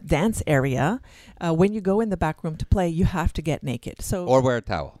in the dance area, when you go in the back room to play, you have to get naked. So Or wear a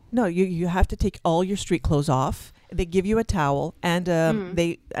towel. no, you have to take all your street clothes off. They give you a towel and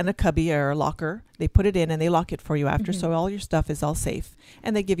a cubby or a locker. They put it in and they lock it for you after, so all your stuff is all safe.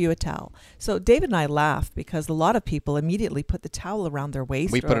 And they give you a towel. So David and I laughed because a lot of people immediately put the towel around their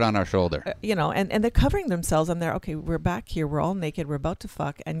waist. We put it on our shoulder. And they're covering themselves. And they're, okay, we're back here. We're all naked. We're about to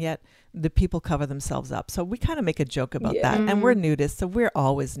fuck. And yet the people cover themselves up. So we kind of make a joke about that. And we're nudists, so we're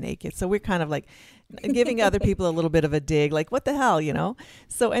always naked. So we're kind of like giving other people a little bit of a dig, like, what the hell,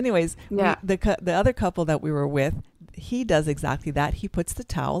 So anyways, the other couple that we were with, he does exactly that. He puts the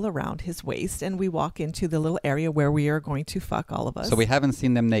towel around his waist and we walk into the little area where we are going to fuck, all of us. So we haven't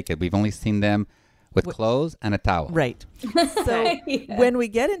seen them naked. We've only seen them with clothes and a towel. Right. So when we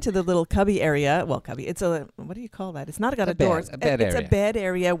get into the little cubby area, it's a, what do you call that? It's not got a door. A bed area. It's a bed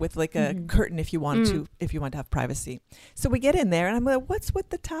area with like a curtain if you want to have privacy. So we get in there and I'm like, what's with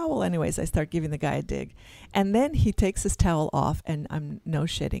the towel? Anyways, I start giving the guy a dig. And then he takes his towel off and I'm no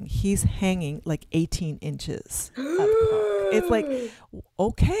shitting. He's hanging like 18 inches of cock. It's like,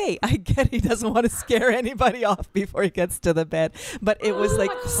 okay, I get he doesn't want to scare anybody off before he gets to the bed. But it was like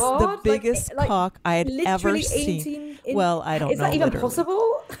the biggest cock I had ever seen. Well, I don't know. Is that even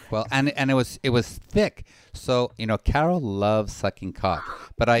possible? Well, and it was thick. So, Carol loves sucking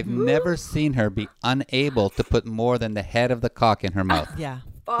cock, but I've never seen her be unable to put more than the head of the cock in her mouth. Yeah.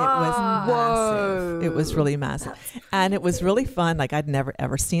 It was massive. It was really massive. And it was really fun. Like, I'd never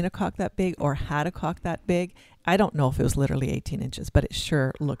ever seen a cock that big or had a cock that big. I don't know if it was literally 18 inches, but it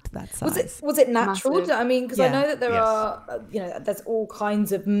sure looked that size. Was it natural? Massive. I mean, because I know that there are, there's all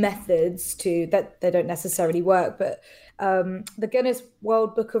kinds of methods to that. They don't necessarily work, but the Guinness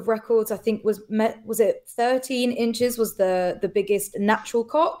World Book of Records, I think was it 13 inches was the biggest natural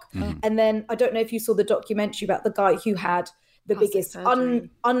cock. And then I don't know if you saw the documentary about the guy who had the biggest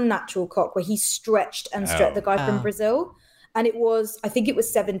unnatural cock, where he stretched the guy from Brazil. And I think it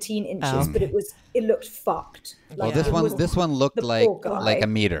was 17 inches, but it looked fucked. Like, well, this one looked like a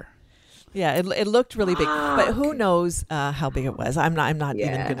meter. Yeah, it looked really big, but who knows how big it was? I'm not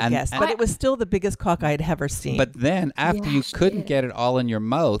even going to guess. But it was still the biggest cock I had ever seen. But then after you couldn't get it all in your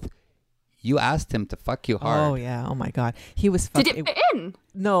mouth, you asked him to fuck you hard. Oh yeah! Oh my God, he was. Did it fit in?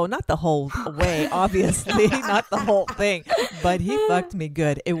 No, not the whole way. Obviously, not the whole thing. But he fucked me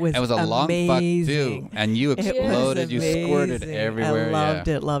good. It was a long fuck too, and you exploded. You squirted everywhere.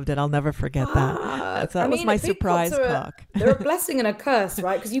 I loved it. I'll never forget that. That was my surprise cock. They're a blessing and a curse,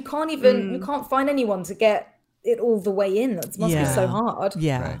 right? Because you can't find anyone to get it all the way in. That must be so hard.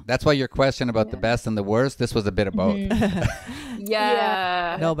 Yeah, right. That's why your question about the best and the worst. This was a bit of both.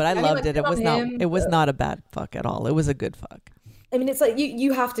 Yeah. No, but I loved it. It was not a bad fuck at all. It was a good fuck. I mean, it's like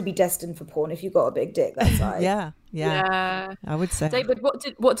you have to be destined for porn if you've got a big dick. That's like yeah. I would say. David,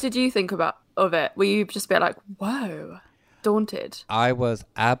 what did you think of it? Were you just a bit like, whoa, daunted? I was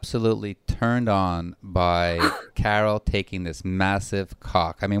absolutely turned on by Carol taking this massive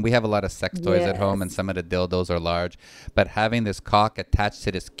cock. I mean, we have a lot of sex toys at home, and some of the dildos are large, but having this cock attached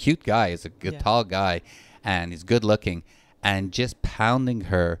to this cute guy, he's a good, tall guy, and he's good looking, and just pounding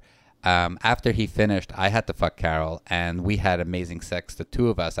her. After he finished, I had to fuck Carol, and we had amazing sex, the two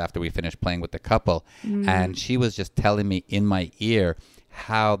of us, after we finished playing with the couple. And she was just telling me in my ear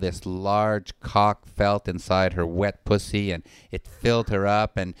how this large cock felt inside her wet pussy, and it filled her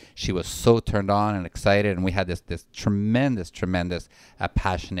up, and she was so turned on and excited, and we had this tremendous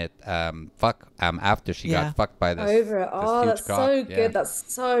passionate fuck after she got fucked by this over it. This That's cock. So good.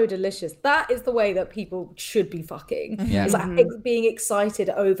 That's so delicious. That is the way that people should be fucking. It's like being excited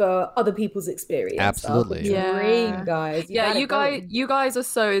over other people's experience. Absolutely. Dream, guys. You guys are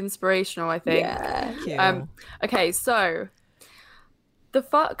so inspirational, I think. Thank you. Okay, so the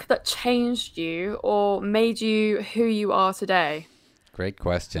fuck that changed you or made you who you are today? Great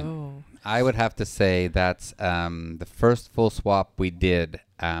question. I would have to say that's the first full swap we did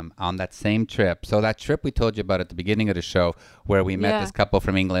on that same trip. So that trip we told you about at the beginning of the show, where we met this couple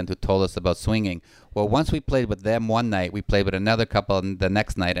from England who told us about swinging. Well, once we played with them one night, we played with another couple the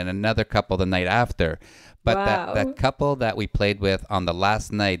next night and another couple the night after. But that couple that we played with on the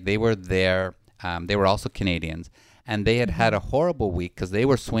last night, they were there. They were also Canadians. And they had a horrible week because they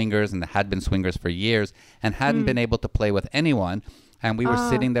were swingers and had been swingers for years and hadn't been able to play with anyone. And we were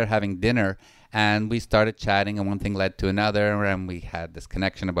sitting there having dinner, and we started chatting, and one thing led to another, and we had this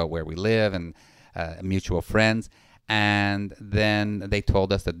connection about where we live and mutual friends. And then they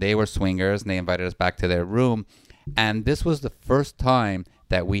told us that they were swingers, and they invited us back to their room. And this was the first time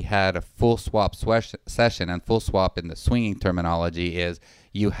that we had a full swap session. And full swap in the swinging terminology is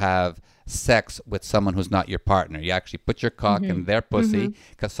you have sex with someone who's not your partner. You actually put your cock in their pussy,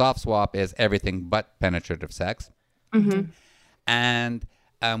 because soft swap is everything but penetrative sex. And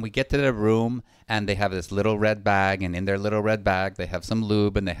we get to the room, and they have this little red bag, and in their little red bag, they have some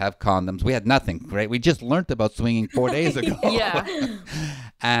lube and they have condoms. We had nothing, right? We just learned about swinging 4 days ago.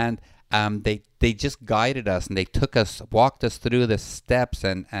 And they just guided us, and they walked us through the steps,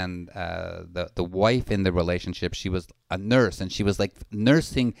 and the wife in the relationship, she was a nurse, and she was like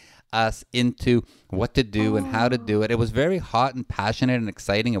nursing us into what to do and how to do it. It was very hot and passionate and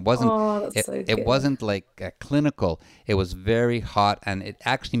exciting. It wasn't it wasn't like clinical. It was very hot, and it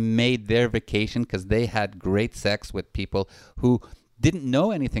actually made their vacation, because they had great sex with people who didn't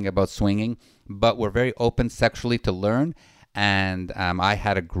know anything about swinging but were very open sexually to learn. And I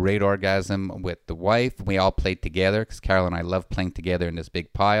had a great orgasm with the wife. We all played together, because Carol and I love playing together in this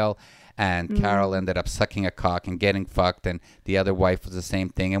big pile. And Carol ended up sucking a cock and getting fucked, and the other wife was the same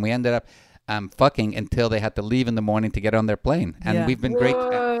thing. And we ended up fucking until they had to leave in the morning to get on their plane. And we've been great.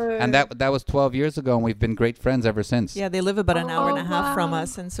 And that was 12 years ago, and we've been great friends ever since. Yeah, they live about an hour and a half from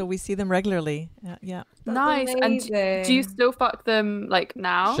us, and so we see them regularly. Yeah. Nice. Amazing. And do you still fuck them like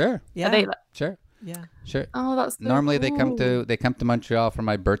now? Sure. Yeah. Are they, sure. Yeah. Sure. Oh, that's so normally cool. they come to Montreal for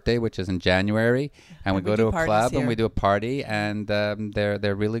my birthday, which is in January, and we go to a club and we do a party, and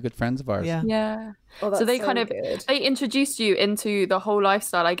they're really good friends of ours. Yeah. Oh, so they kind of they introduced you into the whole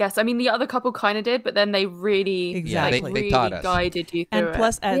lifestyle, I guess. I mean, the other couple kind of did, but then they really they taught us, guided you through and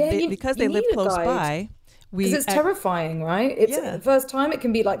plus, because they live close by, because it's terrifying, right? It's the first time it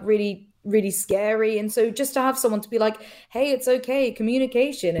can be like really scary, and so just to have someone to be like, hey, it's okay,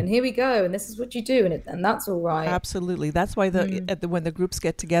 communication, and here we go, and this is what you do, and that's all right. Absolutely. That's why when the groups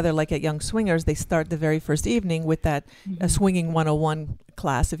get together, like at Young Swingers, they start the very first evening with that swinging 101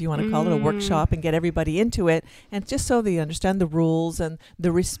 class, if you want to call it, a workshop, and get everybody into it, and just so they understand the rules and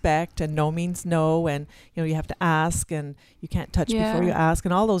the respect, and no means no, and you have to ask, and you can't touch before you ask,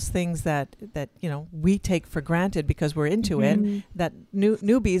 and all those things that we take for granted because we're into it, that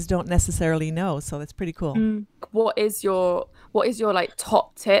newbies don't necessarily know. So that's pretty cool. What is your like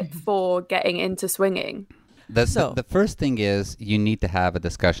top tip for getting into swinging? The first thing is you need to have a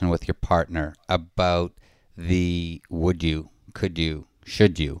discussion with your partner about the would you, could you,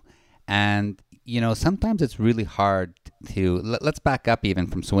 should you. And sometimes it's really hard to let's back up even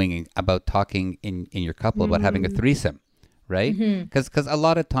from swinging, about talking in your couple about having a threesome, right? Because a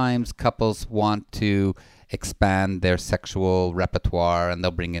lot of times couples want to expand their sexual repertoire, and they'll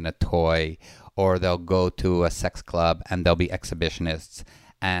bring in a toy, or they'll go to a sex club and they'll be exhibitionists,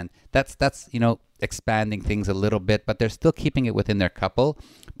 and that's expanding things a little bit, but they're still keeping it within their couple.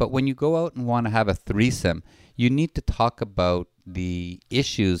 But when you go out and want to have a threesome, you need to talk about the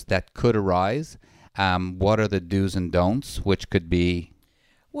issues that could arise. What are the do's and don'ts, which could be,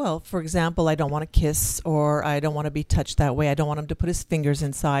 well, for example, I don't want to kiss, or I don't want to be touched that way. I don't want him to put his fingers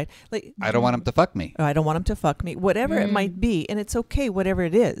inside. Like, I don't want him to fuck me. Or I don't want him to fuck me. Whatever it might be, and it's okay. Whatever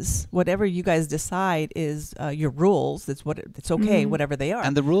it is, whatever you guys decide is your rules. It's okay. Whatever they are.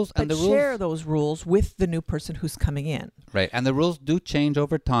 And the rules. But share those rules with the new person who's coming in. Right, and the rules do change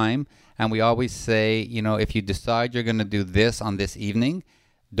over time. And we always say, if you decide you're going to do this on this evening,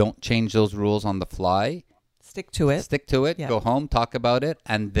 don't change those rules on the fly. Stick to it. Yeah. Go home, talk about it,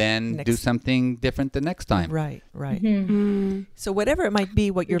 and then do something different the next time. Right. So whatever it might be,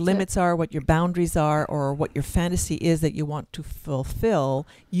 what your limits are, what your boundaries are, or what your fantasy is that you want to fulfill,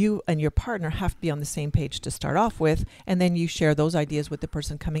 you and your partner have to be on the same page to start off with, and then you share those ideas with the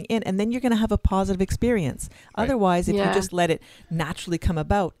person coming in, and then you're going to have a positive experience. Right. Otherwise, if you just let it naturally come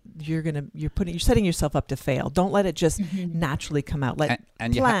about, you're setting yourself up to fail. Don't let it just naturally come out.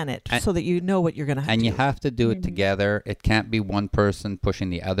 Plan it so that you know what you're going to have to do. And you have to do it together. It can't be one person pushing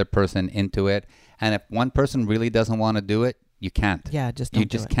the other person into it. And if one person really doesn't want to do it, you can't. Yeah, just don't. You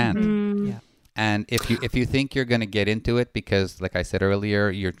just can't. Yeah. And if you think you're going to get into it because, like I said earlier,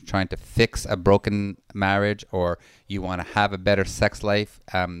 you're trying to fix a broken marriage, or you want to have a better sex life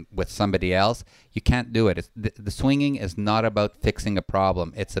with somebody else, you can't do it. The swinging is not about fixing a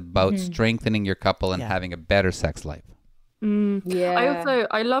problem. It's about strengthening your couple and having a better sex life.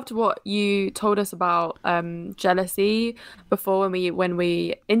 I loved what you told us about jealousy before when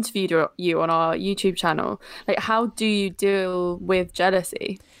we interviewed you on our YouTube channel. Like, how do you deal with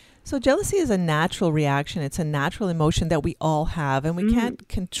jealousy? So jealousy is a natural reaction. It's a natural emotion that we all have, and we can't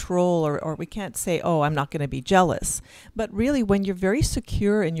control or we can't say, oh, I'm not going to be jealous. But really, when you're very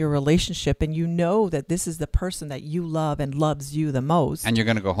secure in your relationship and you know that this is the person that you love and loves you the most. And you're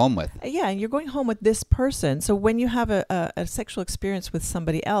going to go home with. Yeah, and you're going home with this person. So when you have a sexual experience with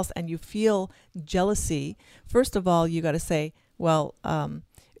somebody else and you feel jealousy, first of all, you got to say, well,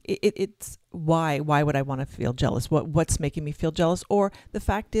 it's why would I want to feel jealous? What's making me feel jealous? Or the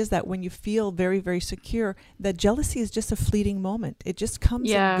fact is that when you feel very, very secure, that jealousy is just a fleeting moment. It just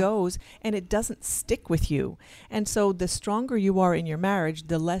comes and goes, and it doesn't stick with you. And so the stronger you are in your marriage,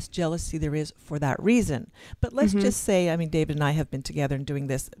 the less jealousy there is for that reason. But let's just say, I mean, David and I have been together and doing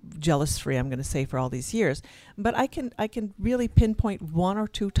this jealous free, I'm going to say, for all these years. But I can really pinpoint 1 or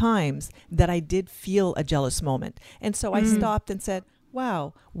 2 times that I did feel a jealous moment. And so I stopped and said,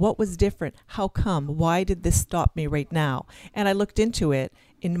 wow, what was different? How come? Why did this stop me right now? And I looked into it.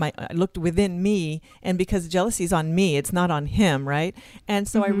 I looked within me, and because jealousy is on me, it's not on him, right? And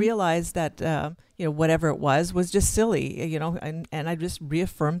so I realized that whatever it was just silly, and I just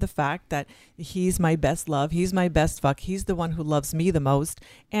reaffirmed the fact that he's my best love, he's my best fuck, he's the one who loves me the most,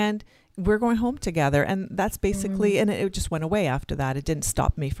 and we're going home together. And that's basically, and it just went away after that. It didn't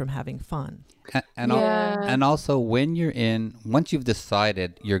stop me from having fun. And also once you've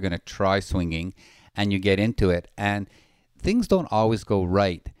decided you're going to try swinging and you get into it, and things don't always go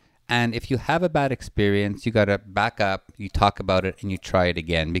right. And if you have a bad experience, you got to back up, you talk about it, and you try it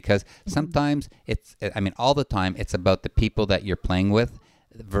again. Because sometimes all the time, it's about the people that you're playing with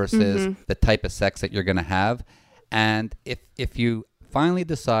versus the type of sex that you're going to have. And if you finally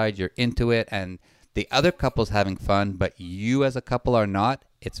decide you're into it and the other couple's having fun, but you as a couple are not,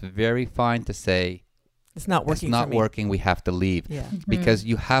 it's very fine to say, it's not working. It's not working. We have to leave. Yeah. Because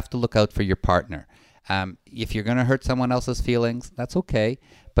you have to look out for your partner. If you're going to hurt someone else's feelings, that's okay.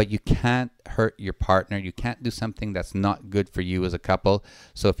 But you can't hurt your partner. You can't do something that's not good for you as a couple.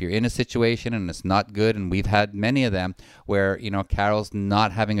 So if you're in a situation and it's not good, and we've had many of them where, Carol's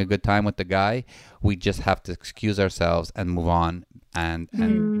not having a good time with the guy, we just have to excuse ourselves and move on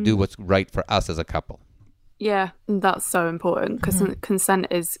and do what's right for us as a couple. Yeah, that's so important because consent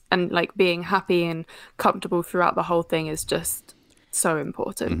is, and like being happy and comfortable throughout the whole thing is just so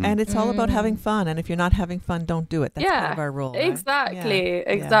important. And it's all about having fun. And if you're not having fun, don't do it. That's kind of our rule. Right?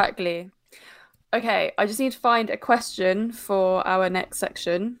 Exactly. Okay, I just need to find a question for our next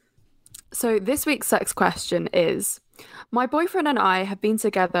section. So this week's sex question is, my boyfriend and I have been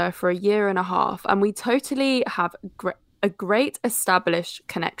together for 1.5 years and we totally have a great established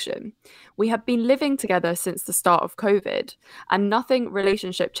connection. We have been living together since the start of COVID and nothing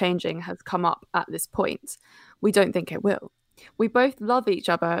relationship changing has come up at this point. We don't think it will. We both love each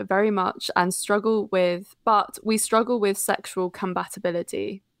other very much and struggle with sexual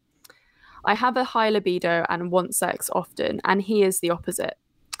compatibility. I have a high libido and want sex often, and he is the opposite.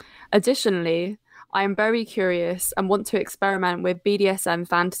 Additionally, I am very curious and want to experiment with BDSM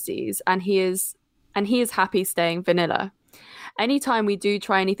fantasies, and he is happy staying vanilla. Anytime we do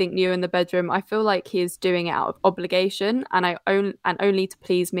try anything new in the bedroom, I feel like he is doing it out of obligation and only to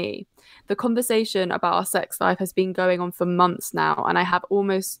please me. The conversation about our sex life has been going on for months now, and I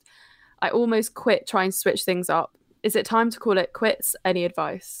almost quit trying to switch things up. Is it time to call it quits? Any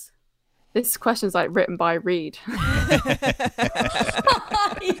advice? This question's like written by Reed.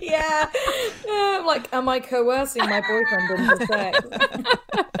 Yeah. Like, am I coercing my boyfriend into sex?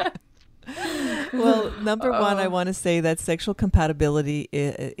 Well, number one, I want to say that sexual compatibility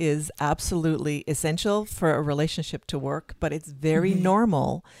is absolutely essential for a relationship to work, but it's very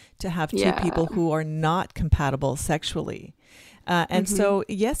normal to have two people who are not compatible sexually. And so,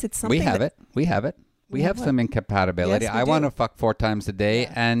 yes, it's something We have it. We have some incompatibility. Yes, I want to fuck 4 times a day,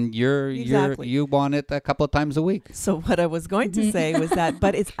 and you want it a couple of times a week. So what I was going to say was that,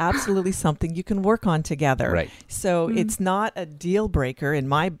 but it's absolutely something you can work on together. Right. So it's not a deal breaker in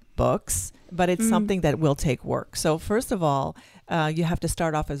my books, but it's something that will take work. So first of all, you have to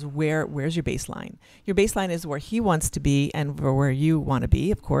start off as where's your baseline? Your baseline is where he wants to be and where you want to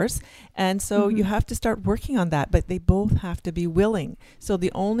be, of course. And so you have to start working on that, but they both have to be willing. So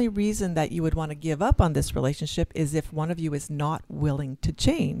the only reason that you would want to give up on this relationship is if one of you is not willing to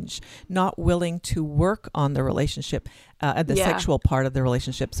change, not willing to work on the relationship, the sexual part of the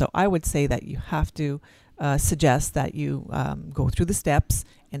relationship. So I would say that you have to suggest that you go through the steps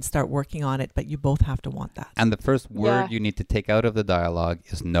and start working on it, but you both have to want that. And the first word you need to take out of the dialogue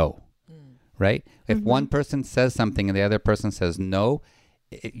is no, right? If one person says something and the other person says no,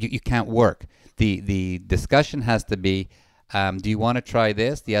 you can't work. The discussion has to be, do you want to try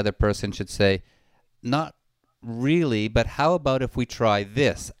this? The other person should say, not really, but how about if we try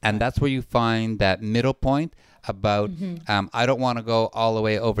this? And that's where you find that middle point about I don't want to go all the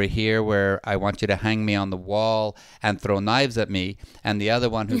way over here where I want you to hang me on the wall and throw knives at me, and the other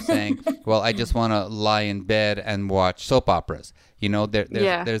one who's saying, well, I just want to lie in bed and watch soap operas.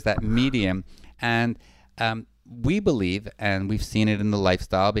 There's that medium. And we believe, and we've seen it in the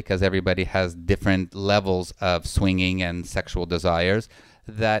lifestyle because everybody has different levels of swinging and sexual desires,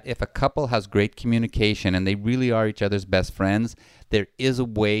 that if a couple has great communication and they really are each other's best friends, there is a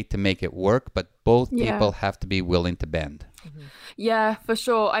way to make it work, but both people have to be willing to bend. Yeah, for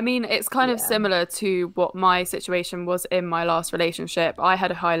sure. I mean, it's kind of similar to what my situation was in my last relationship. I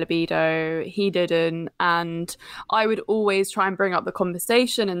had a high libido, he didn't, and I would always try and bring up the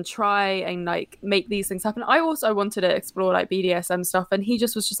conversation and try and like make these things happen. I also wanted to explore like BDSM stuff, and he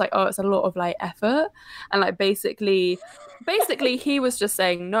was just like, oh, it's a lot of like effort, and like basically he was just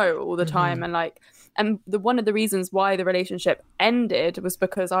saying no all the time. And one of the reasons why the relationship ended was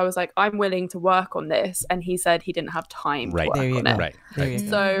because I was like, I'm willing to work on this, and he said he didn't have time to work on it. Right.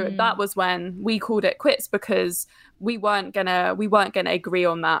 So that was when we called it quits, because we weren't gonna agree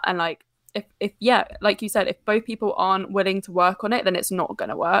on that. And like if like you said, if both people aren't willing to work on it, then it's not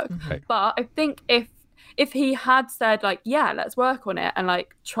gonna work. Right. But I think if he had said like, yeah, let's work on it, and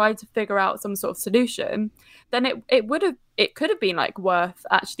like tried to figure out some sort of solution, then it could have been like worth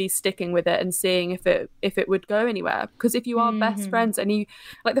actually sticking with it and seeing if it would go anywhere. Because if you are best friends, and you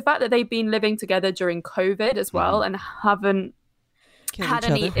like the fact that they've been living together during COVID as well and haven't had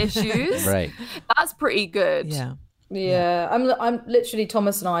any issues, right, that's pretty good. Yeah, I'm literally,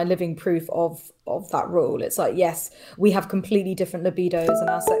 Thomas and I are living proof of that rule. It's like, yes, we have completely different libidos and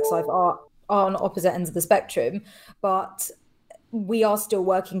our sex life are on opposite ends of the spectrum, but we are still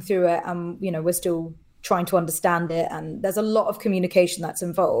working through it, and we're still trying to understand it, and there's a lot of communication that's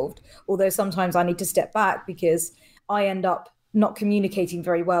involved, although sometimes I need to step back because I end up not communicating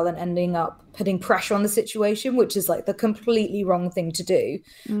very well and ending up putting pressure on the situation, which is like the completely wrong thing to do,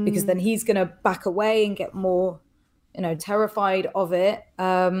 because then he's going to back away and get more terrified of it.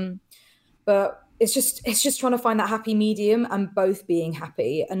 But it's just trying to find that happy medium and both being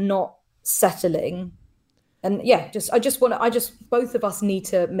happy and not settling. And both of us need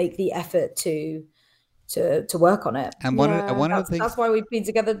to make the effort to work on it. And one of the things, that's why we've been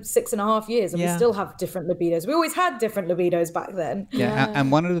together 6.5 years, and we still have different libidos. We always had different libidos back then.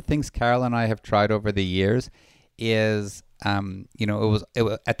 And one of the things Carol and I have tried over the years is it was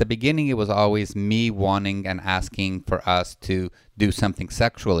at the beginning, it was always me wanting and asking for us to do something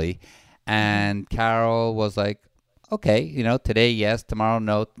sexually, and Carol was like, okay, today yes, tomorrow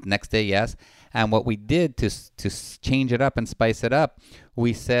no, next day yes. And what we did to change it up and spice it up,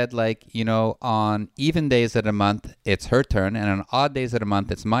 we said like, on even days of the month it's her turn, and on odd days of the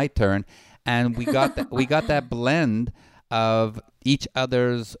month it's my turn, and we got that blend of each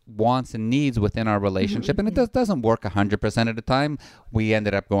other's wants and needs within our relationship. And it doesn't work 100% of the time. We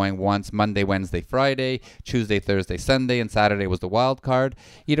ended up going once Monday, Wednesday, Friday, Tuesday, Thursday, Sunday, and Saturday was the wild card.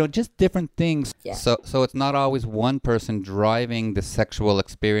 Just different things. Yeah. So it's not always one person driving the sexual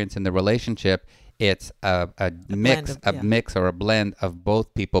experience in the relationship. It's a mix or a blend of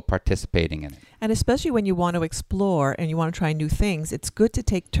both people participating in it. And especially when you want to explore and you want to try new things, it's good to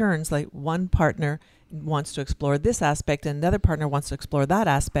take turns. Like one partner wants to explore this aspect and another partner wants to explore that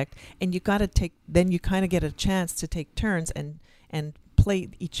aspect, and you kind of get a chance to take turns and play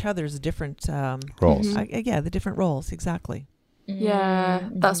each other's different roles. The different roles, exactly. Yeah,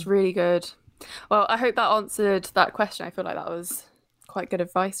 that's really good. Well, I hope that answered that question. I feel like that was quite good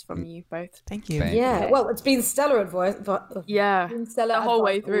advice from you both. Thank you. Well, it's been stellar advice. The whole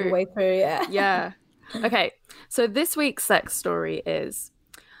way through. Yeah. Okay, so this week's sex story is: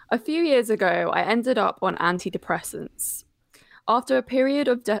 a few years ago, I ended up on antidepressants. After a period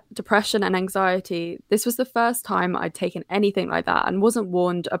of depression and anxiety, this was the first time I'd taken anything like that and wasn't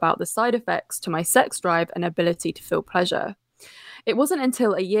warned about the side effects to my sex drive and ability to feel pleasure. It wasn't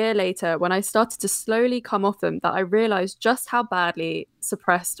until a year later, when I started to slowly come off them, that I realized just how badly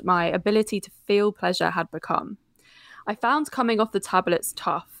suppressed my ability to feel pleasure had become. I found coming off the tablets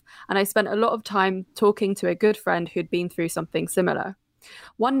tough, and I spent a lot of time talking to a good friend who'd been through something similar.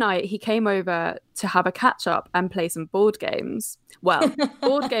 One night, he came over to have a catch-up and play some board games. Well,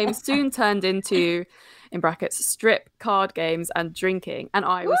 board games soon turned into, in brackets, strip card games and drinking, and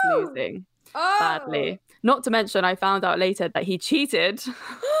I was losing badly. Not to mention, I found out later that he cheated.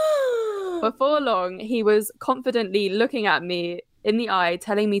 Before long, he was confidently looking at me in the eye,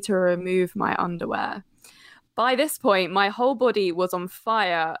 telling me to remove my underwear. By this point, my whole body was on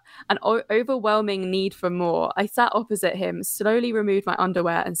fire, an overwhelming need for more. I sat opposite him, slowly removed my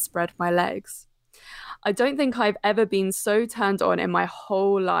underwear and spread my legs. I don't think I've ever been so turned on in my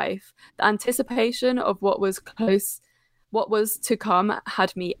whole life. The anticipation of what was to come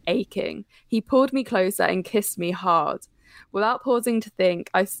had me aching. He pulled me closer and kissed me hard. Without pausing to think,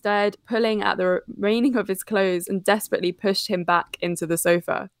 I stared, pulling at the remaining of his clothes and desperately pushed him back into the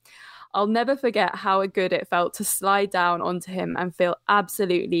sofa. I'll never forget how good it felt to slide down onto him and feel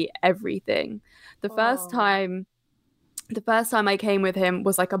absolutely everything. The first time I came with him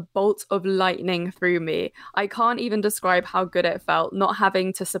was like a bolt of lightning through me. I can't even describe how good it felt not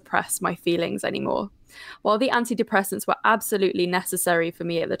having to suppress my feelings anymore. While the antidepressants were absolutely necessary for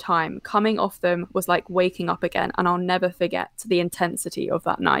me at the time, coming off them was like waking up again, and I'll never forget the intensity of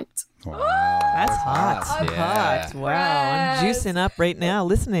that night. Wow. That's hot. Yeah. Hot. Wow. I'm juicing up right now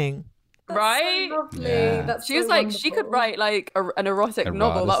listening. That's Right? so lovely. Yeah. That's She was so like, she could wonderful. write like an erotic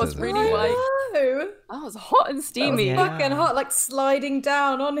novel. That was Eroticism. really like, No. that was hot and That was steamy. Yeah. fucking hot, like sliding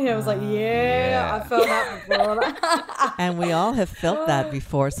down on him. I was like, Yeah. I felt that before. And we all have felt that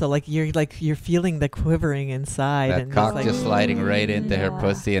before. So you're feeling the quivering inside. That and cock like, just sliding right into her Yeah.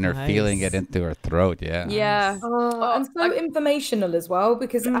 pussy and her Nice. feeling it into her throat. Yeah. Yeah. And so informational as well,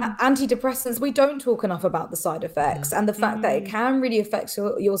 because antidepressants, we don't talk enough about the side effects and the fact that it can really affect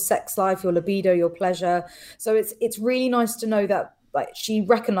your sex life, your libido, your pleasure. So it's really nice to know that like she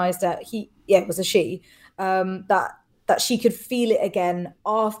recognized that it was a she, that she could feel it again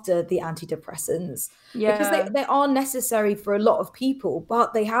after the antidepressants. Yeah. Because they are necessary for a lot of people,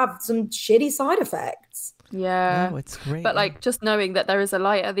 but they have some shitty side effects. Yeah. Oh, it's great. But like just knowing that there is a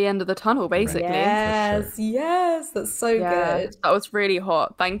light at the end of the tunnel, basically. Yes, yes, that's so good. That was really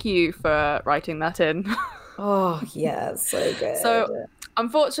hot. Thank you for writing that in. Oh, yeah, so good. So,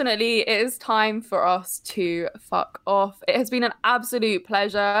 unfortunately, it is time for us to fuck off. It has been an absolute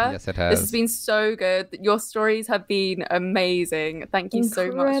pleasure. Yes, it has. This has been so good. Your stories have been amazing. Thank you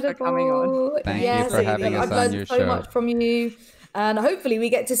so much for coming on. Thank you for having us I've on learned your so show. much from you. And hopefully we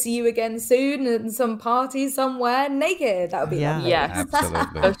get to see you again soon in some party somewhere naked. That would be Yeah. lovely. Yes,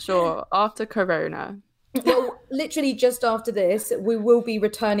 Absolutely. for sure. After Corona. Well, literally just after this, we will be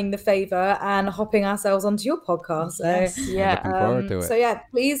returning the favor and hopping ourselves onto your podcast. So, Yeah. Looking forward to it. so yeah,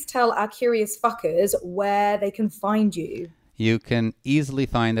 please tell our curious fuckers where they can find you. You can easily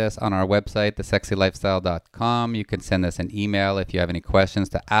find us on our website, thesexylifestyle.com. You can send us an email if you have any questions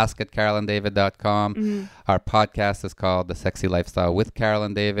to ask@carolanddavid.com. Our podcast is called The Sexy Lifestyle with Carol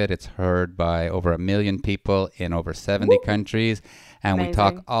and David. It's heard by over 1 million people in over 70 countries. And we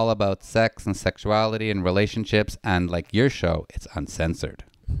talk Amazing. all about sex and sexuality and relationships. And like your show, it's uncensored.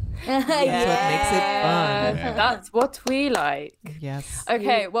 That's what makes it fun. Yeah. That's what we like. Yes.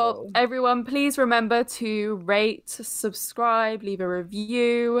 Okay, well, Beautiful. everyone, please remember to rate, subscribe, leave a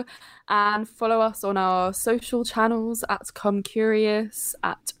review, and follow us on our social channels at Come Curious,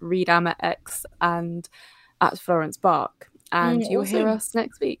 at ReadAmmaX, and at Florence Bark. And you'll hear awesome. us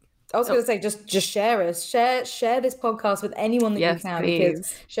next week. I was going to say, just share us. Share this podcast with anyone that Yes, you can, please.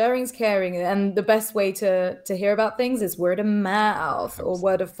 because sharing's caring, and the best way to hear about things is word of mouth or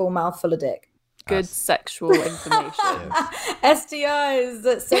word of full mouth full of dick. Good sexual information.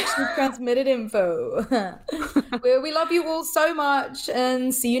 STIs, sexually transmitted info. We love you all so much,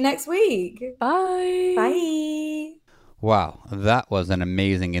 and see you next week. Bye. Bye. Wow, that was an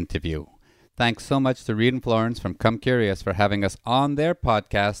amazing interview. Thanks so much to Reed and Florence from Come Curious for having us on their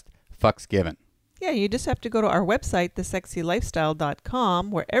podcast, Fucks Given. Yeah, you just have to go to our website,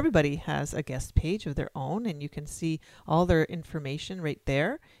 thesexylifestyle.com, where everybody has a guest page of their own, and you can see all their information right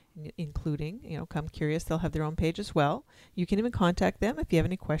there, including, Come Curious. They'll have their own page as well. You can even contact them if you have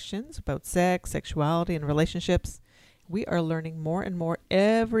any questions about sex, sexuality, and relationships. We are learning more and more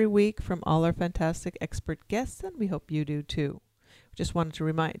every week from all our fantastic expert guests, and we hope you do too. Just wanted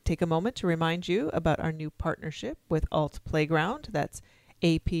to take a moment to remind you about our new partnership with Alt Playground. That's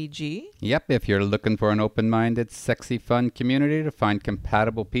APG. Yep, if you're looking for an open-minded, sexy, fun community to find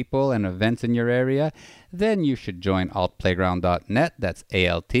compatible people and events in your area, then you should join altplayground.net. That's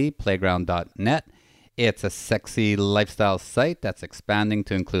ALT, playground.net. It's a sexy lifestyle site that's expanding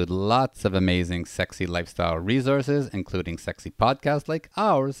to include lots of amazing sexy lifestyle resources, including sexy podcasts like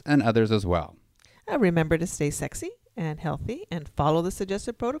ours and others as well. Remember to stay sexy and healthy and follow the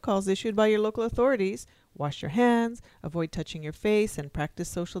suggested protocols issued by your local authorities. Wash your hands, avoid touching your face, and practice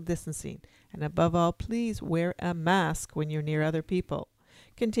social distancing. And above all, please wear a mask when you're near other people.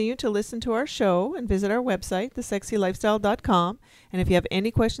 Continue to listen to our show and visit our website, thesexylifestyle.com. And if you have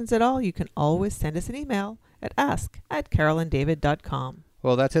any questions at all, you can always send us an email at ask@carolanddavid.com.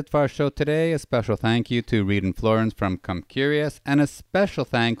 Well, that's it for our show today. A special thank you to Reed and Florence from Come Curious, and a special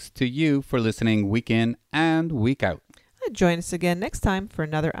thanks to you for listening week in and week out. Join us again next time for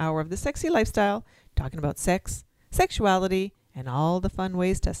another hour of The Sexy Lifestyle, talking about sex, sexuality, and all the fun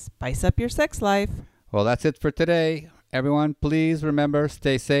ways to spice up your sex life. Well, that's it for today. Everyone, please remember,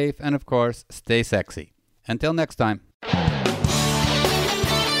 stay safe and, of course, stay sexy. Until next time.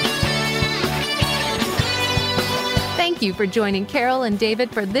 Thank you for joining Carol and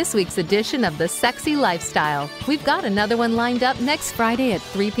David for this week's edition of The Sexy Lifestyle. We've got another one lined up next Friday at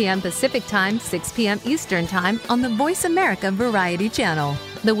 3 p.m. Pacific Time, 6 p.m. Eastern Time on the Voice America Variety Channel.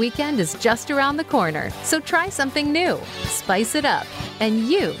 The weekend is just around the corner, so try something new, spice it up, and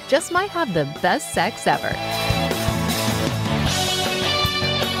you just might have the best sex ever.